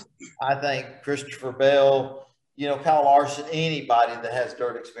I think Christopher Bell, you know, Kyle Larson, anybody that has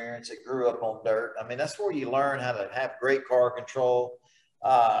dirt experience that grew up on dirt. I mean, that's where you learn how to have great car control.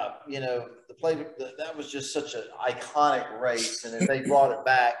 You know, that was just such an iconic race. And if they brought it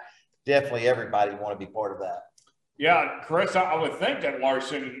back, definitely everybody want to be part of that. Yeah, Chris, I would think that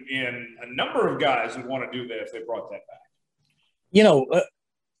Larson and a number of guys would want to do that if they brought that back. You know,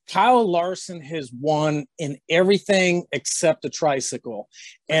 Kyle Larson has won in everything except a tricycle.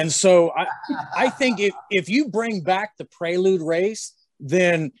 And so I think if you bring back the Prelude race,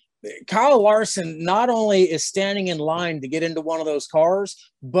 then Kyle Larson not only is standing in line to get into one of those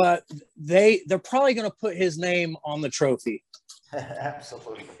cars, but they're probably going to put his name on the trophy.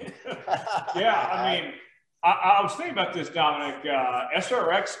 Absolutely. Yeah, I mean, I was thinking about this, Dominic.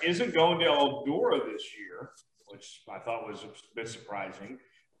 SRX isn't going to Eldora this year, which I thought was a bit surprising.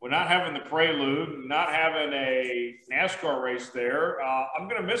 We're not having the Prelude, not having a NASCAR race there. I'm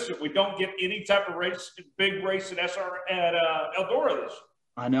going to miss it. We don't get any type of race, big race at Eldora this year.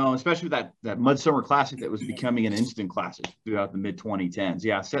 I know, especially with that Mudsummer Classic that was becoming an instant classic throughout the mid-2010s.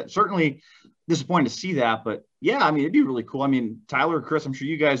 Yeah, certainly disappointed to see that. But, yeah, I mean, it'd be really cool. I mean, Tyler, Chris, I'm sure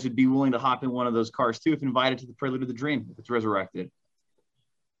you guys would be willing to hop in one of those cars, too, if invited to the Prelude to the Dream, if it's resurrected.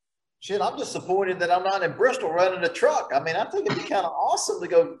 Shit, I'm disappointed that I'm not in Bristol running a truck. I mean, I think it'd be kind of awesome to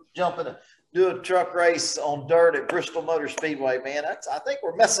go jump in do a truck race on dirt at Bristol Motor Speedway, man. I think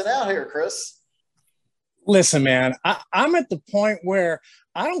we're messing out here, Chris. Listen, man, I'm at the point where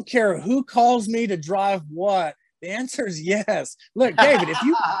I don't care who calls me to drive what. The answer is yes. Look, David, if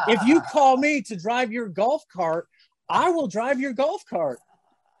you call me to drive your golf cart, I will drive your golf cart.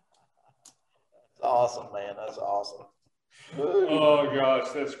 That's awesome, man. That's awesome. Oh, gosh,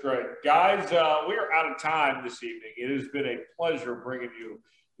 that's great. Guys, we are out of time this evening. It has been a pleasure bringing you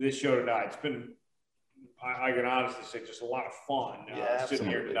this show tonight. It's been, I can honestly say, just a lot of fun sitting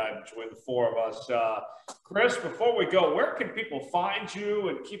here tonight between the four of us. Chris, before we go, where can people find you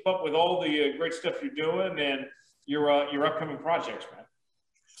and keep up with all the great stuff you're doing and your upcoming projects, man?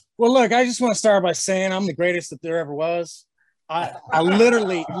 Well, look, I just want to start by saying I'm the greatest that there ever was. I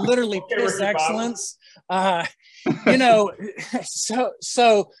literally piss excellence. You know,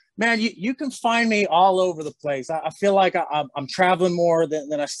 so man, you can find me all over the place. I feel like I'm traveling more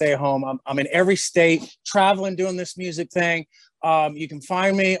than I stay home. I'm in every state traveling, doing this music thing. You can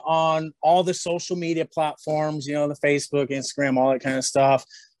find me on all the social media platforms, you know, the Facebook, Instagram, all that kind of stuff.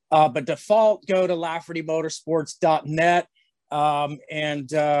 But default, go to LaffertyMotorsports.net.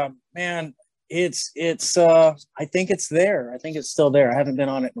 Man, It's I think it's there. I think it's still there. I haven't been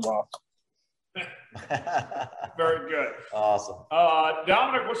on it in a while. Very good. Awesome.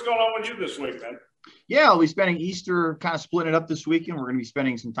 Dominic, what's going on with you this week, man? Yeah, I'll be spending Easter kind of splitting it up this weekend. We're going to be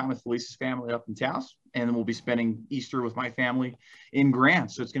spending some time with Felice's family up in Taos, and then we'll be spending Easter with my family in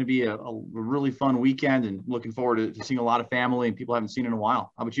Grant. So it's going to be a really fun weekend, and looking forward to seeing a lot of family and people I haven't seen in a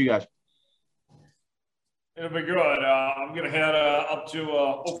while. How about you guys? It'll be good. I'm going to head up to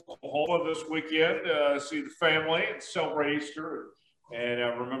Oklahoma this weekend, see the family and celebrate Easter, and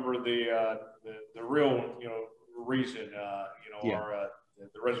remember the real, reason,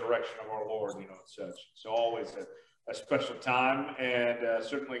 the resurrection of our Lord, and such. So always a special time, and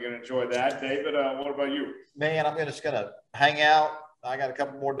certainly going to enjoy that. David, what about you? Man, I'm just going to hang out. I got a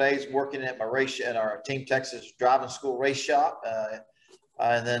couple more days working at my race at our Team Texas driving school race shop,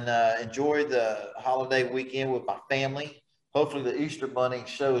 and then enjoy the holiday weekend with my family. Hopefully the Easter Bunny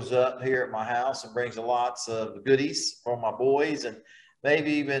shows up here at my house and brings lots of goodies for my boys, and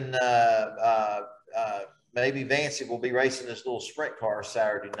maybe even maybe Vancy will be racing this little sprint car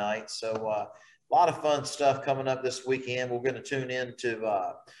Saturday night. So a lot of fun stuff coming up this weekend. We're going to tune in to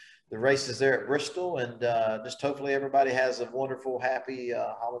the races there at Bristol, and just hopefully everybody has a wonderful, happy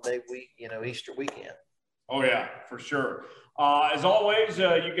holiday week, Easter weekend. Oh, yeah, for sure. As always,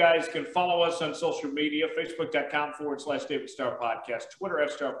 you guys can follow us on social media, facebook.com/David Starr Podcast, Twitter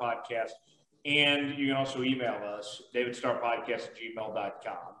 @Starr Podcast, and you can also email us,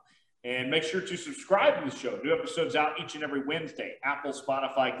 davidstarrpodcast@gmail.com. And make sure to subscribe to the show. New episodes out each and every Wednesday. Apple,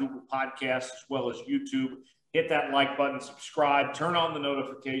 Spotify, Google Podcasts, as well as YouTube. Hit that like button, subscribe, turn on the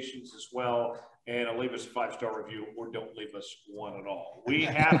notifications as well, and leave us a 5-star review, or don't leave us one at all. We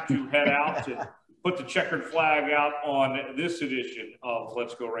have to head out to put the checkered flag out on this edition of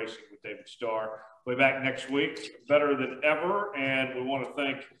Let's Go Racing with David Starr. We'll be back next week, better than ever, and we want to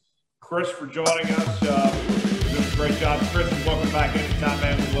thank Chris for joining us. Doing a great job. Chris, welcome back anytime,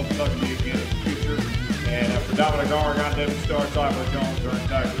 man. We'd love to talk to you again in the future. And for Dominic Oregon, David Starr, Tyler Jones, our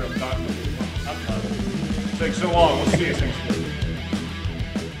entire crew, I'm talking to you. Thanks so long. We'll see you next week.